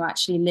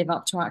actually live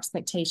up to our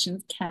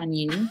expectations, can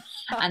you?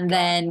 Oh And God.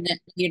 then,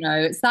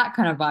 it's that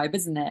kind of vibe,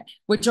 isn't it?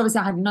 Which obviously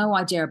I had no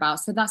idea about,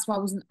 so that's why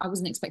I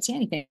wasn't expecting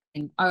anything.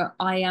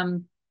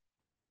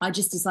 I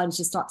just decided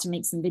to start to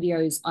make some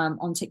videos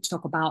on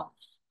TikTok about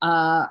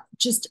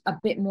just a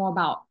bit more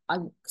about,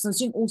 because I was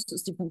doing all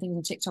sorts of different things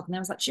on TikTok, and I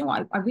was like, you know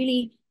what,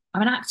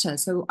 I'm an actor,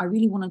 so I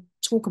really want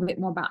to talk a bit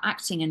more about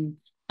acting,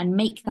 and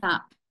make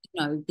that,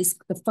 this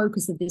the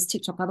focus of this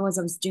TikTok. Otherwise,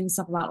 I was doing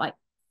stuff about like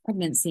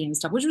pregnancy and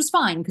stuff, which was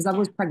fine because I Yeah.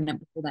 was pregnant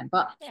before then.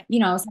 But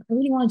Yeah. I was like, I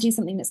really want to do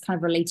something that's kind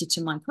of related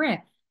to my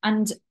career.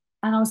 And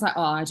I was like,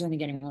 oh, I don't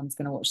think anyone's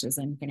going to watch this.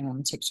 I don't think anyone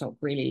on TikTok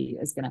really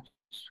is going to.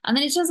 And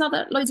then it turns out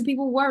that loads of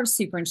people were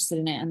super interested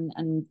in it,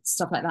 and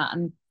stuff like that.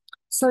 And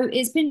so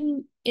it's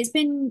been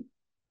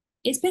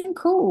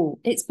cool.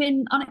 It's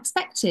been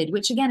unexpected,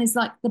 which again is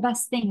like the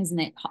best thing, isn't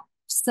it?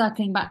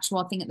 Circling back to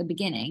our thing at the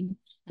beginning,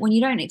 when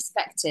you don't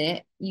expect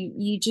it,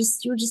 you're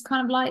just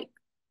kind of like,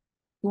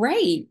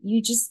 great.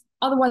 You just,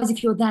 otherwise,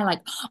 if you're there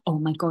like, oh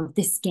my God,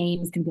 this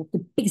game is gonna be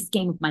the biggest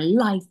game of my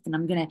life, and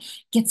I'm gonna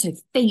get so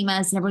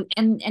famous and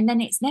everything, and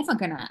then it's never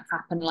gonna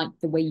happen like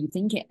the way you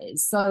think it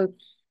is. So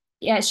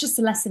yeah, it's just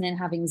a lesson in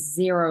having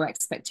zero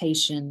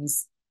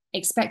expectations.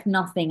 Expect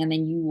nothing, and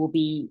then you will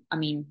be, I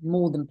mean,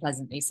 more than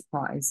pleasantly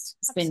surprised.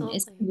 It's been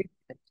Absolutely. really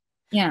good.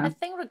 Yeah. I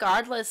think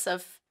regardless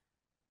of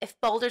if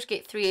Baldur's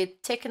Gate 3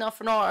 had taken off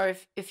or not, or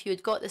if you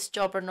had got this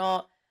job or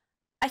not,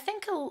 I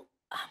think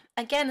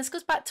again, this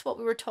goes back to what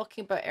we were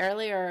talking about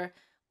earlier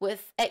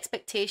with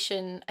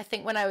expectation. I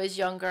think when I was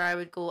younger, I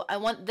would go, I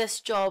want this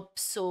job,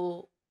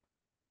 so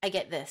I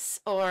get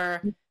this.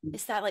 Or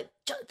is that like,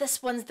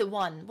 this one's the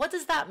one? What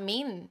does that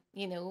mean?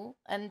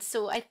 And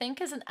so I think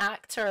as an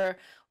actor,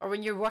 or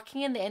when you're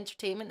working in the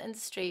entertainment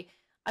industry,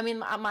 I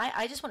mean,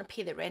 I just want to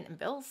pay the rent and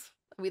bills.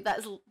 I mean,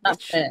 that's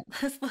That's literally, it.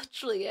 that's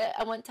literally it.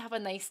 I want to have a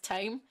nice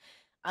time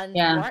and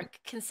Yeah. work And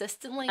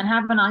consistently.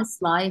 have a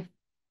nice life,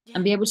 and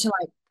Yeah. be able to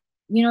like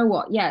You know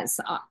what? Yes,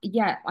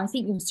 yeah, I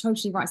think you're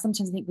totally right.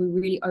 Sometimes I think we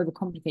really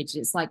overcomplicate it.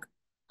 It's like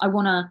I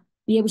want to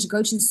be able to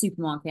go to the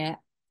supermarket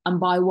and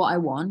buy what I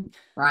want,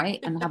 right?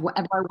 And have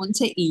whatever I want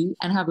to eat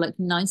and have like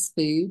nice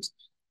food.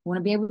 I want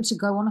to be able to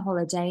go on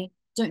holiday.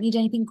 Don't need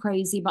anything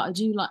crazy, but I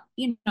do like,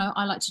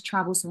 I like to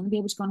travel, so I want to be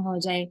able to go on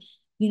holiday,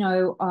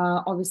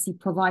 obviously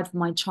provide for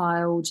my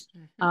child,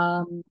 Hmm.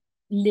 um,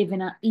 live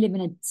in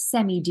a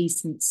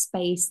semi-decent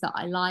space that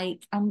I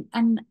like.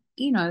 And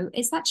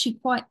it's actually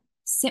quite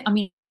I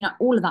mean,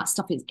 all of that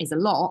stuff is a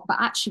lot, but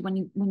actually,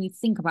 when you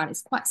think about it,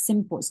 it's quite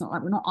simple. It's not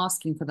like we're not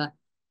asking for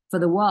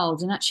the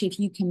world. And actually, if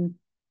you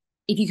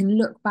can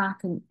look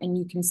back and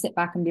you can sit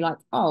back and be like,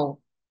 oh,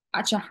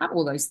 actually, I have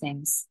all those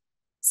things,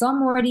 so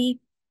I'm already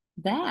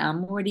there.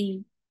 I'm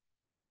already,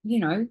 you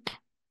know,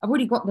 I've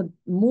already got the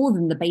more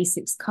than the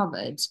basics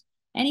covered.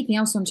 Anything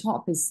else on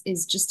top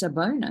is just a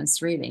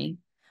bonus, really.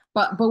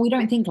 But we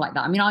don't think like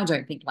that. I mean, I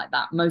don't think like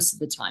that most of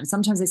the time.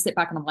 Sometimes I sit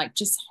back and I'm like,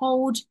 just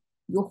hold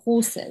your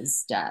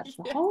horses, Dev.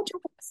 Yeah. Hold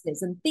your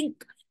horses and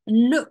think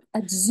and look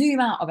and zoom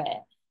out of it.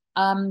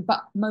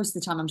 But most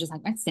of the time I'm just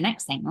like, that's the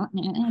next thing. That's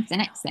the I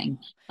next know. thing.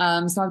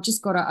 So I've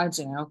just got to, I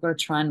don't know, I've got to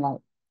try and like,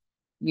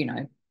 you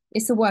know,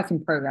 it's a work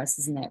in progress,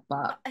 isn't it?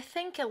 But But I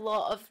think a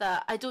lot of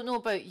that, I don't know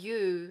about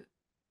you,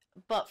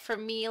 but for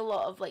me, a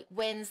lot of like,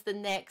 when's the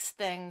next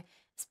thing?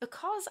 It's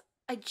because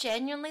I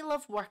genuinely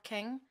love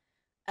working.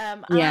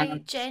 yeah,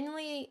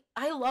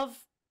 I love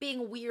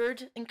being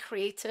weird and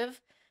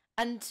creative.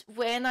 And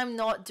when I'm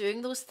not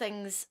doing those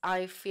things,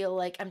 I feel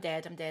like I'm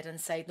dead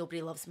inside.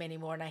 Nobody loves me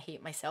anymore and I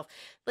hate myself.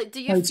 Like,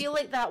 do you feel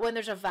like that when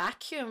there's a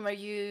vacuum? Are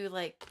you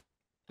like,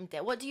 I'm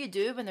dead? What do you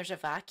do when there's a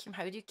vacuum?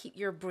 How do you keep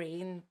your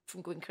brain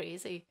from going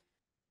crazy?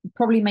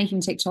 probably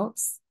making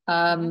TikToks.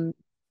 Mm-hmm.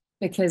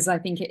 Because I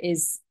think it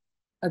is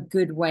a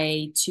good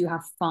way to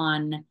have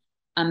fun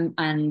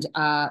and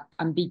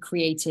be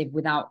creative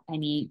without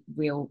any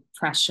real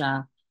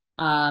pressure.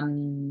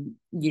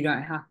 You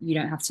don't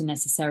have to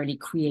necessarily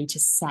create a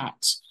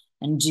set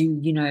and do,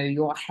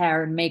 your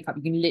hair and makeup.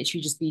 You can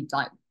literally just be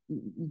like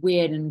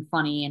weird and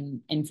funny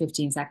in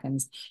 15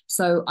 seconds.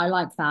 So I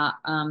like that.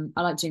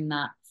 I like doing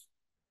that.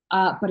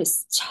 But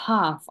it's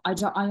tough. I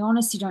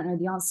honestly don't know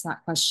the answer to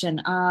that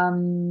question.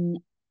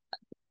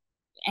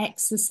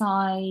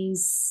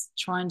 Exercise,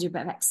 try and do a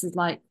bit of exercise.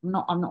 Like I'm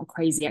not a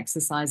crazy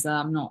exerciser.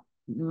 I'm not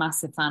a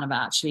massive fan of it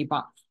actually,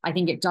 but I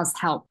think it does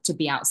help to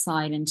be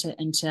outside and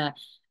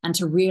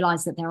to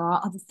realize that there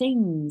are other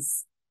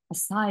things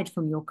aside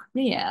from your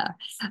career.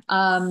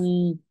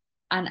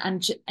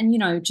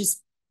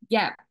 Just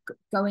yeah,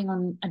 going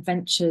on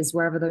adventures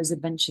wherever those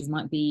adventures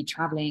might be,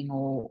 traveling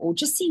or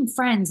just seeing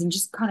friends and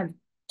just kind of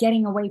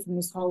getting away from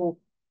this whole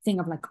thing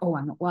of like, oh,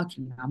 I'm not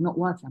working now, I'm not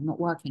working, I'm not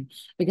working,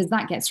 because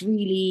that gets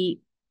really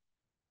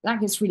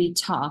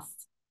tough.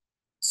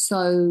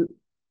 So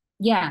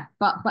yeah,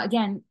 but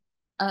again,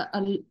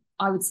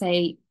 I would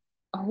say,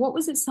 what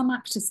was it? Some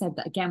actor said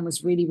that again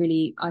was really,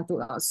 really. I thought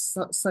that was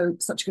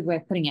such a good way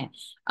of putting it.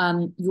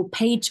 You're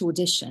paid to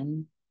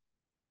audition.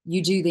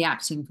 You do the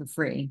acting for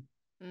free.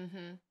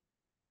 Mm-hmm.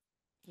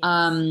 Yes.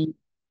 Um,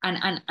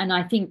 and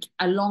I think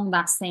along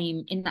that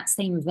same in that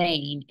same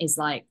vein is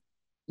like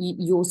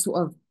you're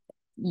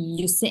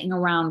sitting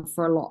around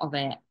for a lot of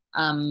it,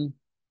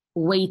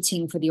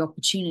 waiting for the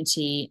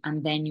opportunity,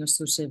 and then you're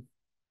sort of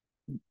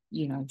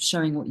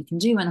showing what you can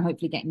do and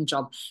hopefully getting the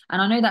job. And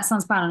I know that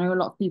sounds bad. I know a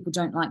lot of people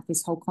don't like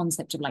this whole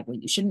concept of like, well,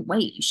 you shouldn't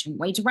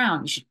wait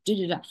around, you should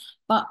do that.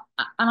 But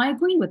and I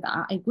agree with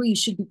that. I agree you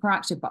should be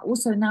proactive, but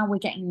also now we're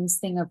getting this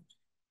thing of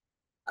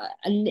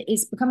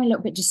it's becoming a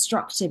little bit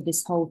destructive,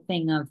 this whole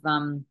thing of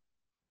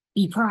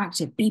be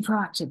proactive, be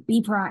proactive,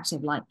 be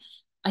proactive. Like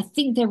I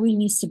think there really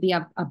needs to be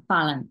a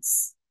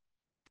balance,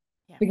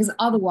 Yeah. because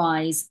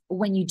otherwise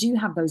when you do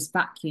have those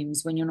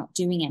vacuums when you're not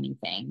doing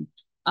anything,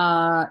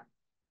 uh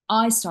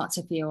I start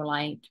to feel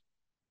like,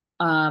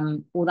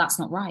 well, that's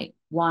not right.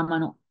 Why am I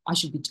not? I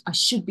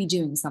should be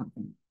doing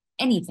something,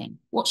 anything.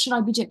 What should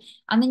I be doing?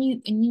 And then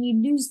you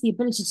lose the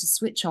ability to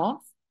switch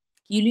off.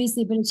 You lose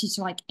the ability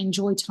to like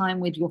enjoy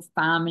time with your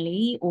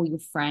family or your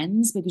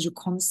friends because you're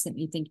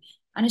constantly thinking,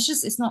 and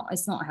it's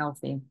not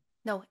healthy.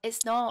 No,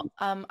 it's not.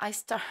 I'm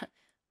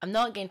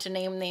not going to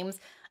name names.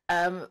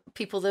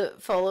 People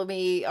that follow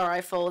me or I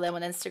follow them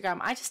on Instagram,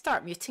 I just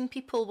start muting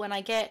people when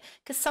I get,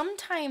 because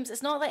sometimes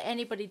it's not that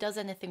anybody does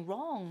anything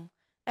wrong.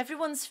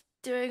 Everyone's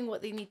doing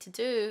what they need to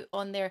do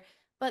on there,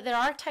 but there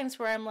are times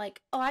where I'm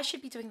like, oh, I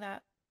should be doing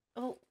that.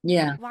 Oh,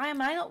 Yeah, why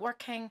am I not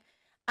working?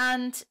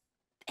 And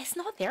it's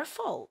not their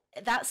fault.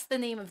 That's the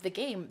name of the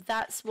game.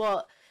 That's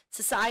what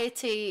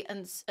society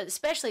and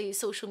especially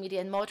social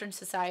media and modern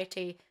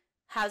society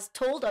has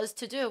told us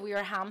to do. We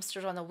are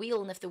hamsters on a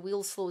wheel, and if the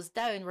wheel slows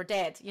down, we're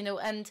dead,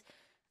 And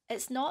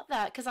it's not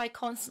that, because I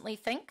constantly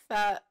think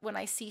that when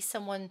I see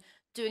someone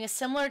doing a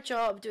similar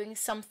job, doing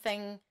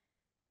something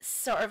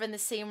sort of in the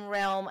same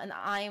realm, and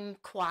I'm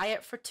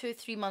quiet for 2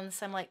 3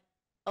 months, I'm like,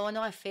 oh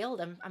no, I failed.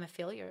 I'm a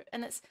failure,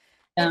 and it's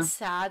yeah,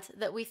 sad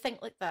that we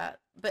think like that.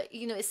 But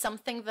it's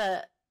something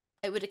that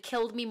It would have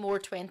killed me more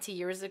 20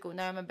 years ago.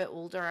 Now I'm a bit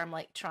older.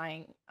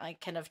 I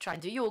kind of try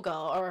and do yoga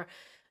or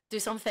do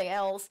something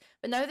else.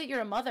 But now that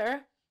you're a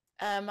mother,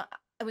 I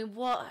mean,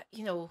 what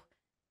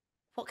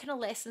kind of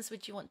lessons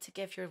would you want to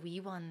give your wee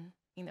one,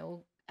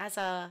 as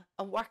a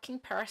working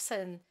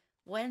person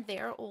when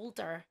they're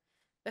older?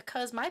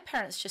 Because my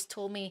parents just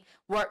told me,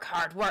 work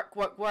hard, work,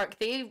 work, work.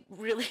 They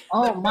really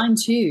Oh, mine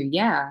too.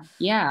 Yeah,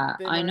 yeah,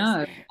 I boomers.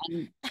 know.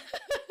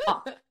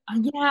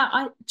 And uh,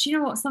 yeah, do you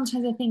know what?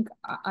 Sometimes I think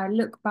I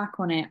look back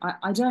on it.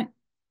 I don't,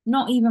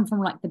 not even from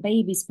like the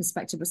baby's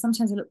perspective, but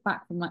sometimes I look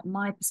back from like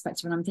my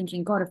perspective, and I'm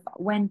thinking, God, if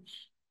when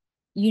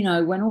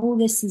when all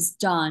this is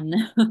done,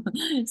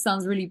 it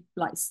sounds really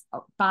like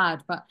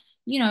bad, but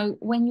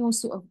when you're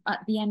sort of at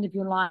the end of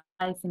your life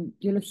and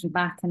you're looking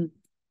back, and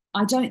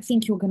I don't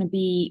think you're going to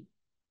be,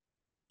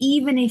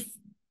 even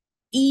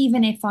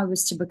if I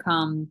was to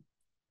become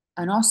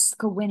an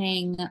Oscar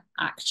winning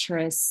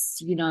actress,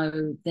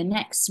 the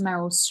next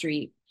Meryl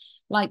Streep,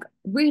 like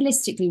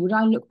realistically, would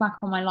I look back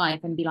on my life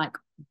and be like,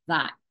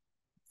 that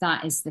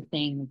that is the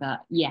thing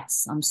that,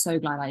 yes, I'm so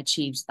glad I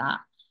achieved that?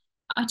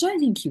 I don't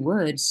think you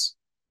would.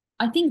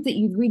 I think that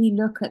you'd really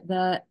look at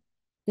the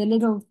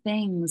little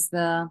things,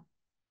 the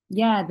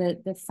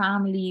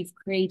family you've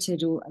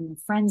created, or and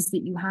the friends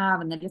that you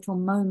have, and the little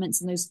moments,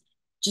 and those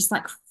just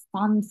like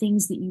fun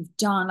things that you've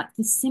done, like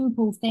the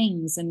simple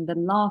things and the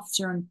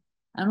laughter and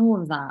all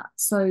of that.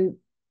 So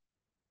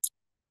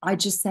I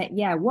just say,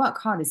 yeah, work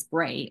hard is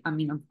great. I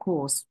mean, of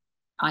course,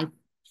 I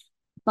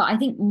but I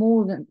think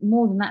more than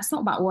that, it's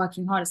not about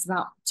working hard, it's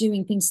about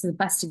doing things to the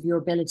best of your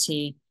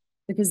ability,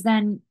 because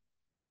then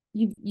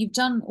you've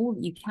done all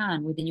that you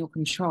can within your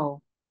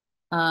control.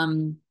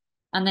 Um,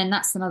 and then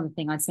that's another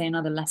thing I'd say.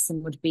 Another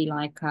lesson would be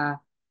like,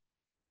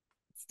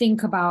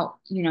 think about,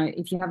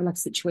 if you have like a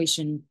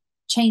situation,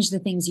 change the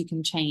things you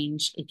can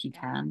change if you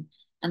Yeah. can,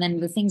 and then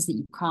the things that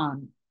you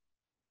can't,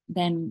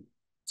 then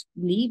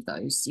leave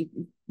those.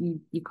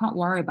 You can't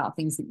worry about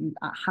things that you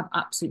have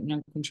absolutely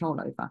no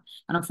control over.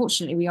 And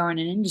unfortunately, we are in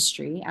an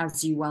industry,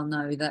 as you well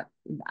know, that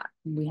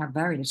we have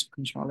very little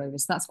control over.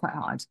 So that's quite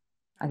hard.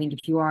 I think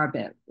if you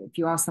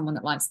are someone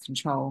that likes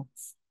control,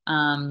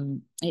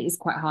 it is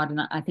quite hard.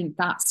 And I think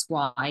that's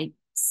why,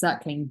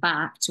 circling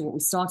back to what we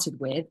started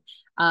with,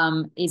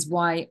 is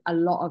why a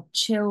lot of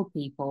chill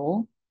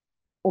people,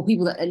 or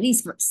people that at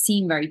least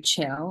seem very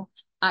chill,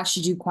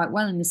 actually do quite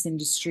well in this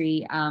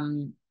industry,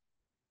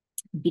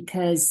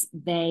 because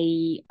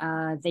they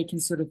can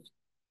sort of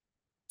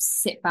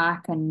sit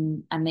back,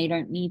 and they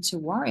don't need to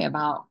worry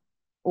about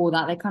all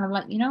that. They're kind of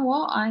like, you know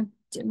what, I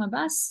did my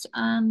best,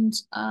 and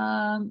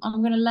I'm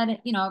gonna let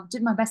it, I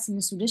did my best in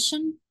this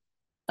audition.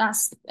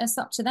 That's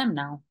up to them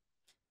now.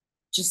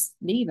 Just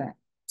leave it.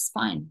 It's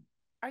fine.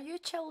 Are you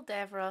chill,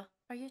 Devra?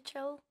 Are you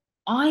chill?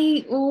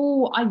 I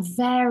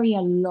vary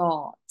a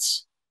lot.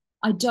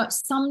 I don't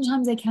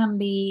Sometimes I can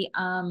be,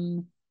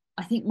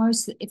 I think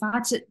most,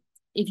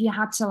 if you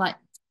had to like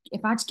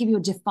if I had to give you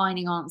a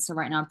defining answer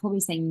right now, I'd probably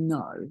say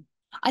no.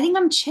 I think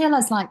I'm chill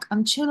as like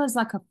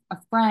a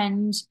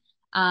friend,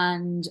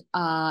 and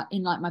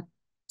in like my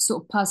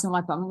sort of personal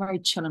life, but I'm very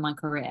chill in my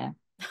career.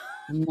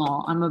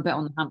 I'm a bit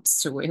on the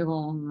hamster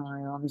wheel.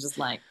 I'm just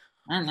like,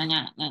 nah, nah,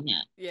 nah, nah,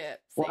 nah. Yeah,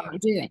 What am I same.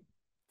 doing?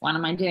 What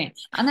am I doing?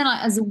 And then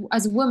as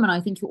a woman, I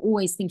think you're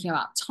always thinking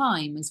about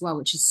time as well,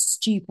 which is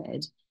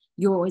stupid.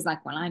 You're always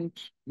like, well,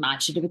 I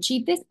should have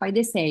achieved this by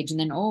this age. And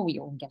then, oh,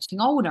 you're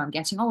getting older, I'm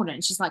getting older. And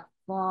it's just like,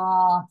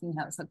 fucking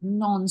hell, it's like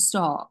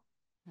non-stop.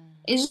 Mm.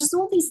 It's just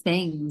all these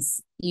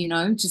things,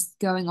 just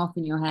going off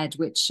in your head,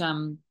 which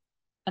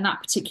and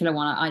that particular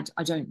one,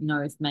 I don't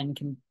know if men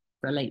can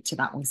relate to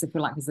that one, because I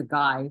feel like as a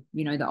guy,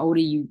 the older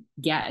you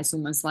get, it's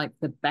almost like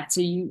the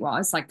better you are.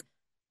 It's like,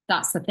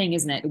 that's the thing,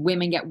 isn't it?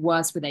 Women get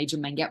worse with age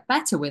and men get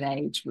better with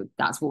age.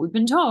 That's what we've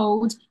been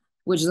told,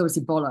 which is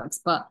obviously bollocks.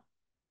 But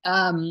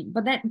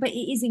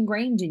it is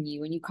ingrained in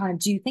you, and you kind of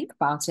do think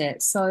about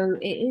it. So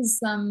it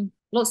is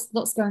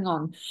lots going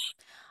on.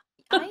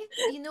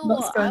 You know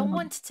Lots what? going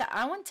on.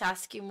 I want to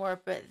ask you more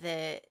about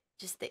the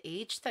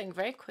age thing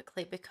very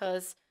quickly,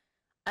 because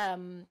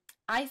um,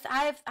 I've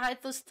had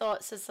those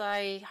thoughts as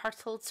I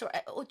hurtled.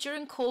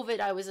 During COVID,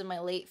 I was in my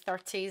late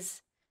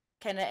 30s,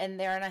 kind of in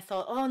there, and I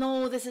thought, oh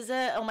no, this is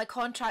it. Oh, my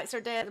contracts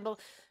are dead. Well,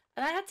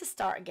 and I had to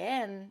start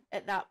again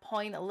at that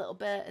point a little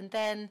bit, and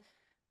then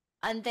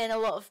a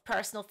lot of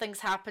personal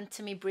things happened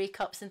to me,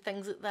 breakups and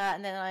things like that,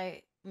 and then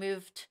I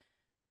moved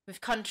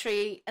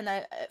country, and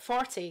I at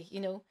 40,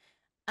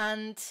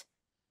 and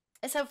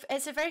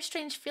it's a very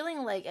strange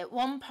feeling. Like, at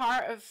one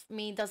part of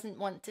me doesn't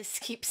want to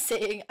keep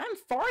saying I'm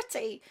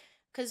 40,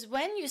 because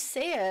when you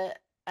say it,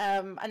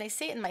 and I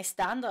say it in my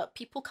stand up,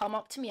 people come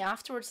up to me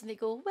afterwards and they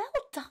go, "Well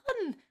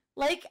done."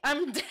 Like,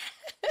 I'm dead.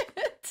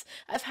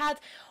 I've had,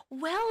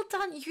 "Well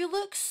done. You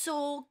look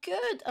so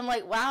good." I'm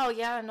like, "Wow,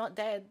 yeah, I'm not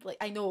dead." Like,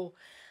 I know,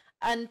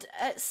 and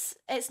it's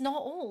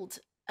not old.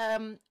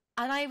 And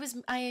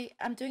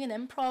I'm doing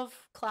an improv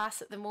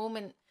class at the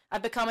moment.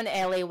 I've become an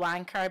LA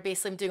wanker.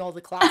 Basically, I'm doing all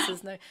the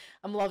classes now.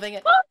 I'm loving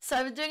it. So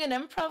I'm doing an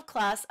improv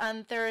class,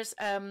 and there's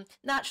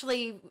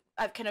naturally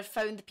I've kind of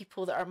found the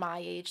people that are my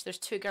age. There's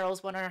two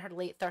girls, one in her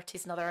late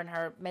 30s, another in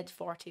her mid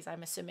 40s,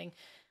 I'm assuming,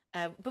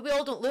 but we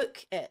all don't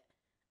look it.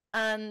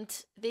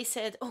 And they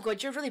said, "Oh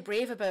God, you're really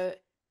brave about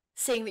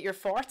saying that you're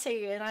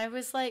 40," and I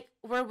was like,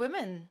 "We're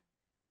women,"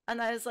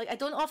 and I was like, I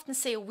don't often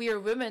say we're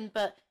women,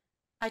 but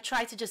I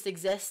try to just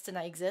exist and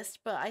I exist.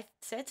 But I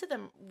said to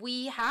them,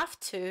 we have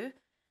to,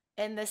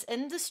 in this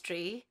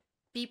industry,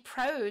 be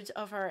proud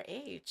of our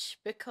age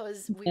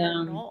because we are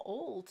Yeah. not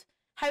old.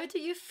 How do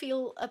you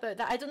feel about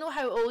that? I don't know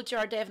how old you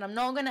are, Devin. I'm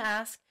not going to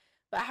ask,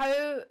 but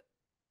how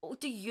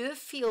do you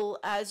feel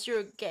as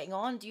you're getting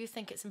on? Do you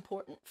think it's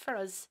important for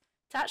us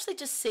to actually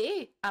just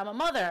say, I'm a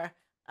mother,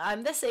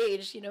 I'm this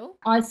age, you know?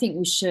 I think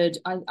we should.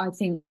 I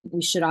think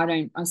we should.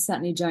 I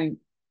certainly don't,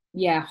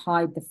 yeah,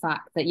 hide the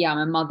fact that, yeah, I'm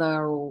a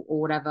mother or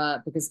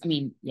whatever, because I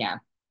mean, yeah,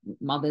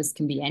 mothers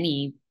can be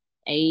any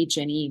age,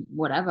 any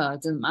whatever,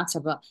 it doesn't matter.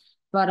 But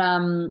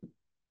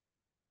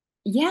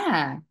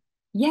yeah,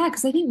 yeah,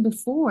 because I think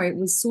before it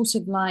was sort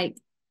of like,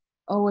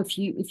 oh, if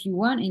you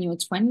weren't in your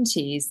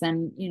 20s,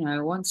 then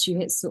once you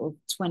hit sort of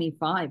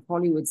 25,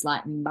 Hollywood's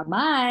like, bye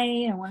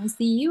bye, I don't want to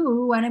see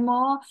you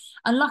anymore.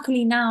 And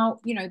luckily now,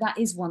 that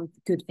is one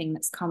good thing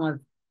that's come of,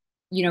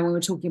 when we're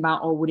talking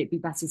about, oh, would it be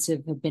better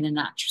to have been an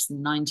actress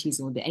in the 90s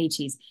or the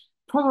 80s?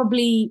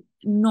 Probably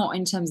not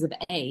in terms of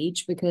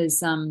age,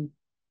 because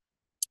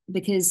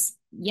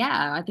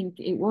yeah, I think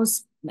it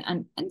was,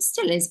 and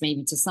still is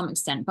maybe to some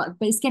extent, but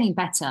it's getting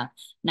better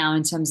now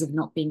in terms of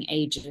not being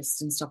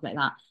ageist and stuff like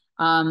that.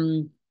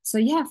 So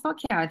yeah, fuck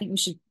yeah, I think we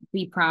should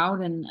be proud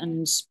Yeah.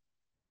 and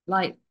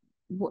like,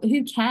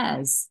 who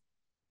cares?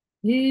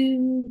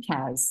 Who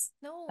cares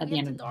No, at we the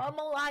have end to of the day?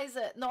 normalize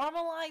it.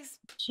 Normalize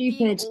being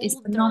Stupid. It's a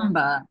older.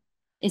 number.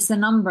 It's a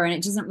number, and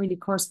it doesn't really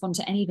correspond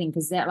to anything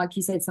because they're, like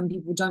you said, some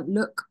people don't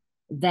look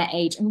their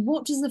age. And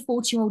what does a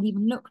 40-year-old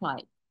even look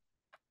like?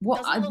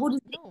 Doesn't look, What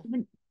does it no.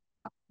 even,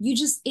 you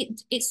just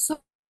it's so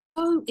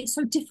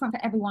different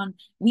for everyone.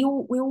 We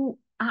all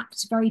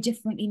act very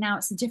differently now.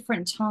 It's a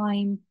different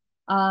time.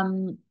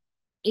 Um,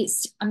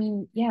 I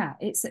mean, yeah,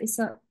 it's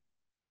a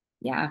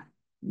yeah.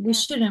 We Yeah.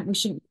 shouldn't we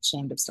shouldn't be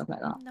ashamed of stuff like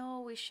that.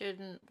 No, we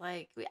shouldn't.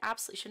 Like, we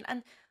absolutely shouldn't.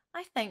 And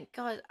I think,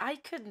 God, I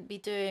couldn't be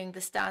doing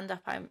the stand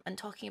up I'm and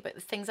talking about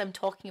the things I'm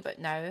talking about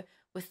now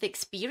with the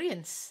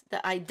experience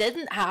that I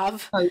didn't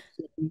have. Totally.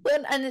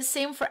 And it's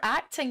same for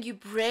acting. You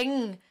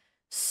bring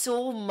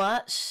so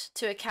much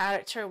to a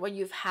character when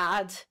you've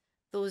had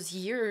those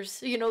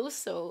years,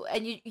 so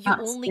and you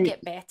only get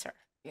Absolutely. better.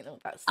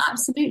 That's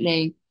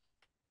Absolutely.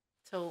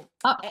 so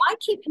eh, I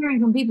keep hearing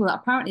from people that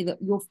apparently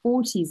that your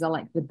 40s are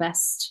like the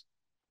best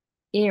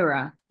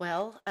era.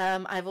 well,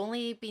 I've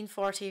only been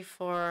 40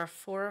 for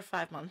 4 or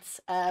 5 months.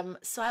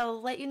 So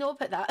I'll let you know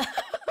about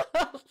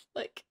that.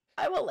 Like,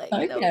 I will let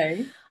you know.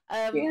 Okay.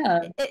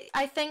 Yeah.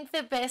 I think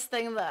the best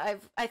thing that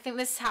I think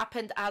this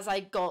happened as I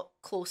got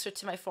closer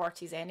to my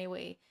 40s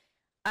anyway.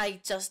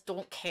 I just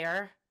don't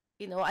care.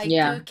 I do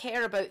Yeah.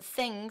 care about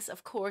things,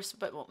 of course,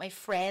 about what my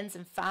friends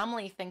and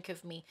family think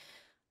of me.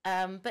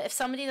 But if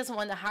somebody doesn't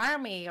want to hire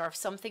me or if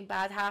something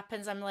bad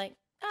happens, I'm like,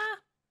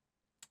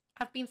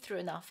 I've been through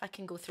enough. I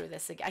can go through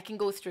this again. I can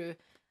go through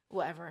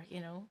whatever.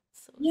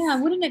 So Yeah,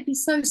 it's, wouldn't it be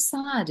so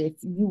sad if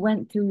you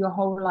went through your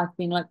whole life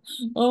being like,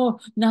 oh,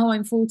 now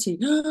I'm 40,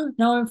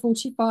 now I'm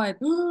 45,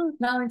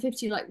 now I'm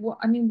 50. Like, what,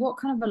 I mean, what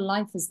kind of a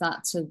life is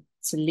that to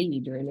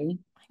lead, really?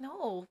 I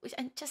know.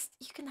 And just,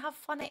 you can have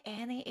fun at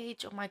any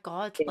age. Oh my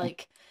God. Yeah.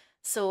 Like,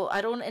 so I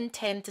don't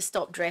intend to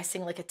stop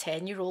dressing like a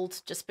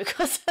 10-year-old just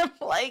because I'm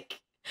like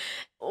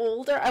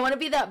older. I want to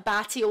be that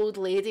batty old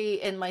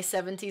lady in my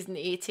 70s and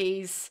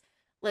 80s,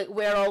 like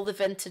wear all the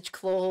vintage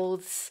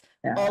clothes,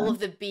 all Yeah. of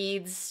the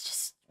beads,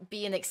 just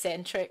being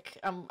eccentric.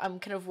 I'm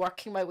kind of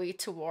working my way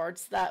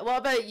towards that. What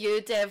about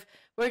you, Dev?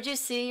 Where do you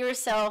see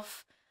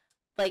yourself,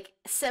 like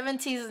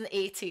 70s and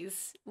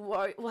 80s?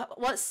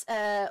 What's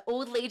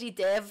old lady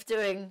Dev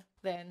doing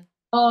then?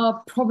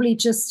 Oh, probably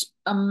just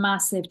a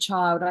massive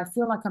child. I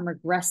feel like I'm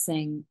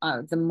regressing.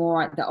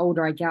 The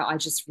older I get, I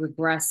just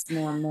regress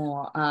more and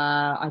more.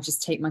 I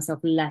just take myself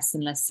less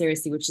and less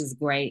seriously, which is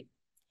great.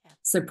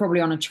 So probably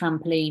on a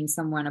trampoline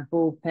somewhere in a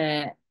ball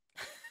pit,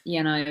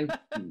 you know,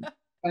 Yeah.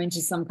 going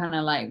to some kind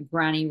of like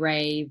granny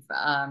rave,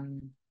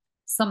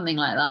 something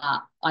like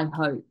that. I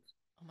hope.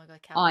 Oh my God, I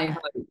can't I wait.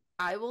 hope.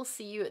 I will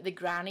see you at the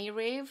granny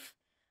rave.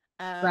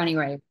 Granny Um,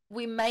 rave.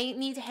 we might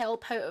need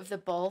help out of the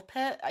ball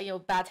pit,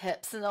 bad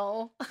hips and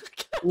all.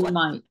 We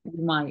might.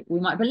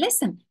 But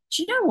listen,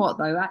 do you know what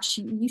though?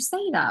 Actually, you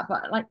say that,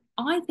 but like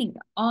I think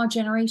our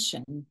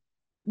generation,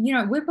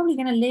 we're probably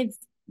going to live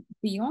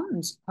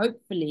beyond,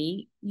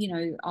 hopefully,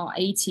 our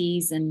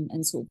 80s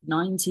and sort of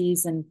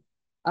 90s. And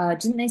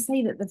didn't they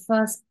say that the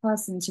first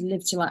person to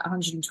live to like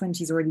 120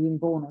 has already been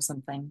born or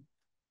something?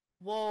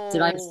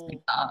 Did I just make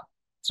Whoa. that up?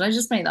 Did I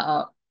just make that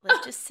up?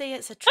 Let's just say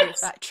it's a true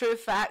fact. True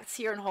facts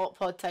here in Hot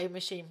Pod Time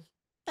Machine.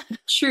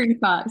 True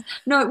facts.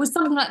 No, it was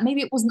something like,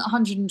 maybe it wasn't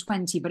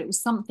 120, but it was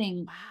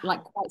something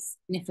like Wow. quite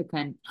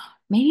significant.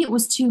 Maybe it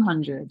was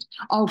 200.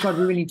 Oh God,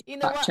 we really need to You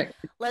know fact what? check.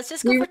 Let's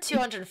just go We for really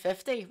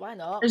 250. Why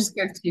not? let's just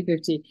go for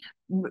 250.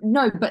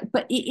 No,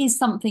 but it is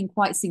something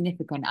quite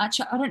significant.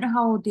 Actually, I don't know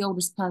how old the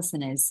oldest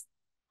person is.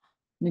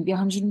 Maybe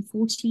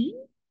 114.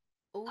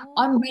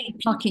 I'm really Oh.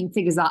 plucking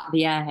figures out of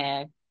the air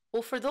here.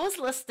 Well, for those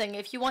listening,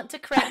 if you want to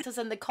correct us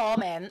in the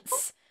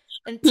comments,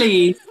 and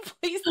Please,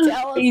 please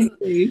tell us, please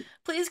do.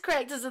 please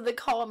correct us in the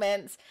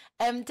comments.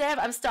 Deb,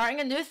 I'm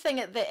starting a new thing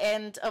at the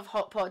end of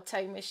Hot Pod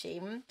Time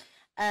Machine.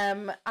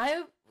 I'm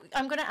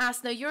gonna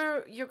ask now.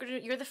 You're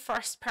the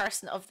first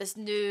person of this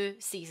new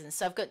season,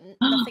 so I've got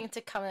nothing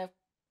to kind of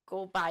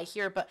go by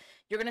here. But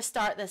you're gonna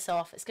start this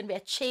off. It's gonna be a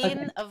Okay,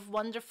 chain of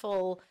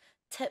wonderful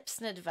tips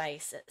and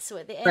advice. So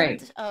at the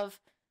great. end of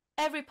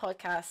every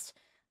podcast,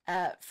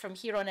 from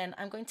here on in,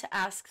 I'm going to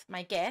ask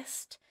my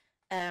guest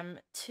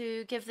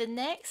to give the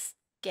next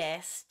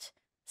guest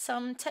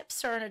some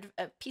tips or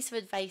a piece of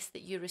advice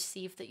that you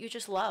received that you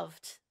just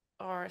loved,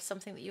 or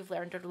something that you've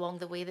learned along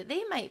the way that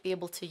they might be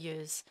able to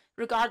use,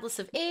 regardless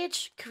of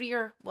age,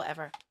 career,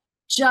 whatever.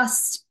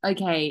 Just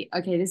okay.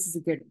 Okay, this is a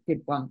good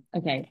one.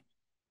 Okay.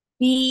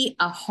 Be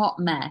a hot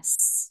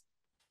mess.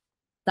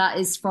 That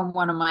is from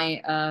one of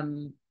my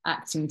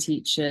acting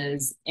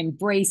teachers.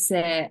 Embrace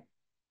it.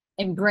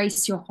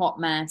 Embrace your hot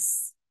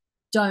mess.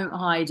 Don't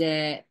hide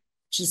it.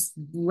 Just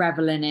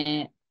revel in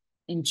it.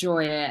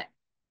 Enjoy it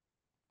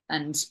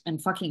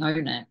and fucking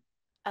own it.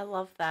 I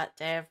love that,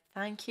 Dev.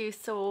 Thank you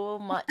so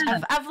much.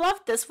 I've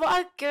loved this.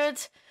 What a good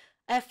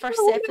first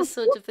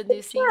episode of the new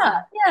Yeah,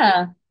 season.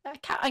 yeah.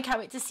 I can't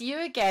wait to see you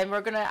again.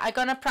 I'm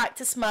gonna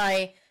practice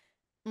my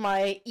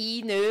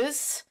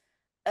e-news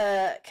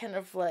kind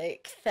of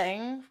like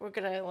thing. We're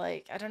gonna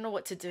like, I don't know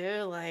what to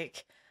do,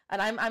 like,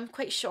 and I'm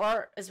quite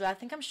short as well. I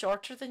think I'm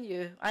shorter than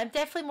you. I'm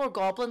definitely more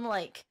goblin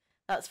like,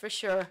 that's for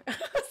sure.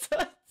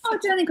 So I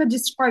don't think I'd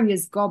describe you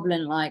as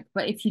goblin-like,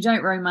 but if you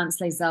don't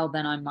romance lae'zel,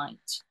 then I might.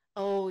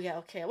 oh yeah,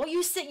 okay. Well,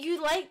 you said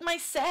you liked my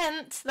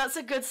scent. That's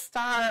a good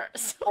start.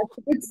 So That's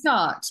a good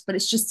start, but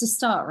it's just a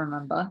start,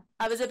 remember?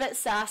 I was a bit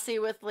sassy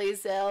with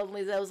lae'zel, and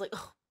lae'zel was like,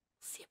 oh,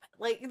 see,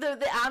 like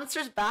the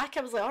answers back.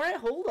 I was like, all right,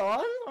 hold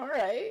on, all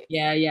right.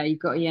 Yeah, yeah, you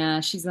got yeah,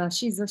 she's a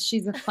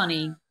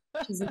funny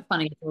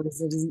daughter,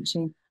 isn't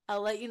she?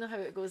 I'll let you know how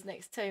it goes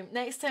next time.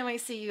 Next time I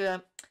see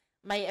you,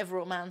 might have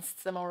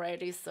romanced them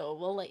already, so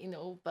we'll let you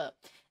know. But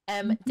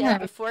Deb, Yeah.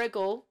 before I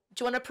go,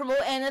 do you want to promote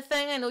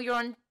anything? I know you're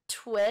on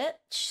Twitch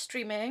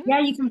streaming. Yeah,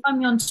 you can find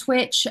me on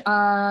Twitch,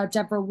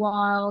 Devora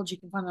Wilde. You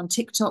can find me on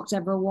TikTok,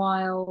 Devora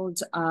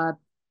Wilde.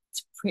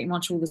 It's pretty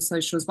much all the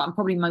socials, but I'm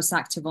probably most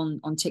active on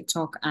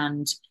TikTok.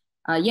 And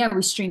yeah,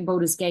 we stream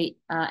Baldur's Gate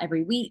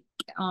every week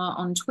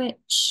on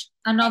Twitch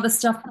and other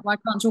stuff that I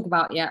can't talk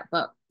about yet,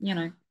 but you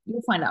know,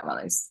 you'll find out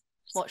about those.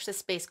 Watch this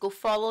space. Go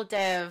follow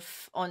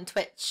Dev on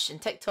Twitch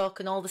and TikTok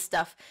and all the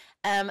stuff.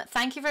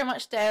 Thank you very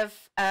much,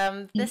 Dev.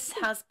 This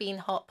has been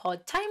Hot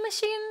Pod Time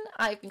Machine.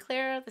 I've been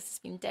Claire. This has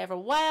been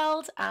Devora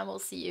Wild, and we'll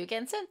see you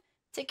again soon.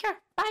 Take care.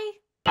 Bye.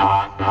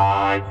 Hot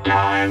Pod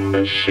Time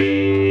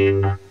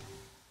Machine.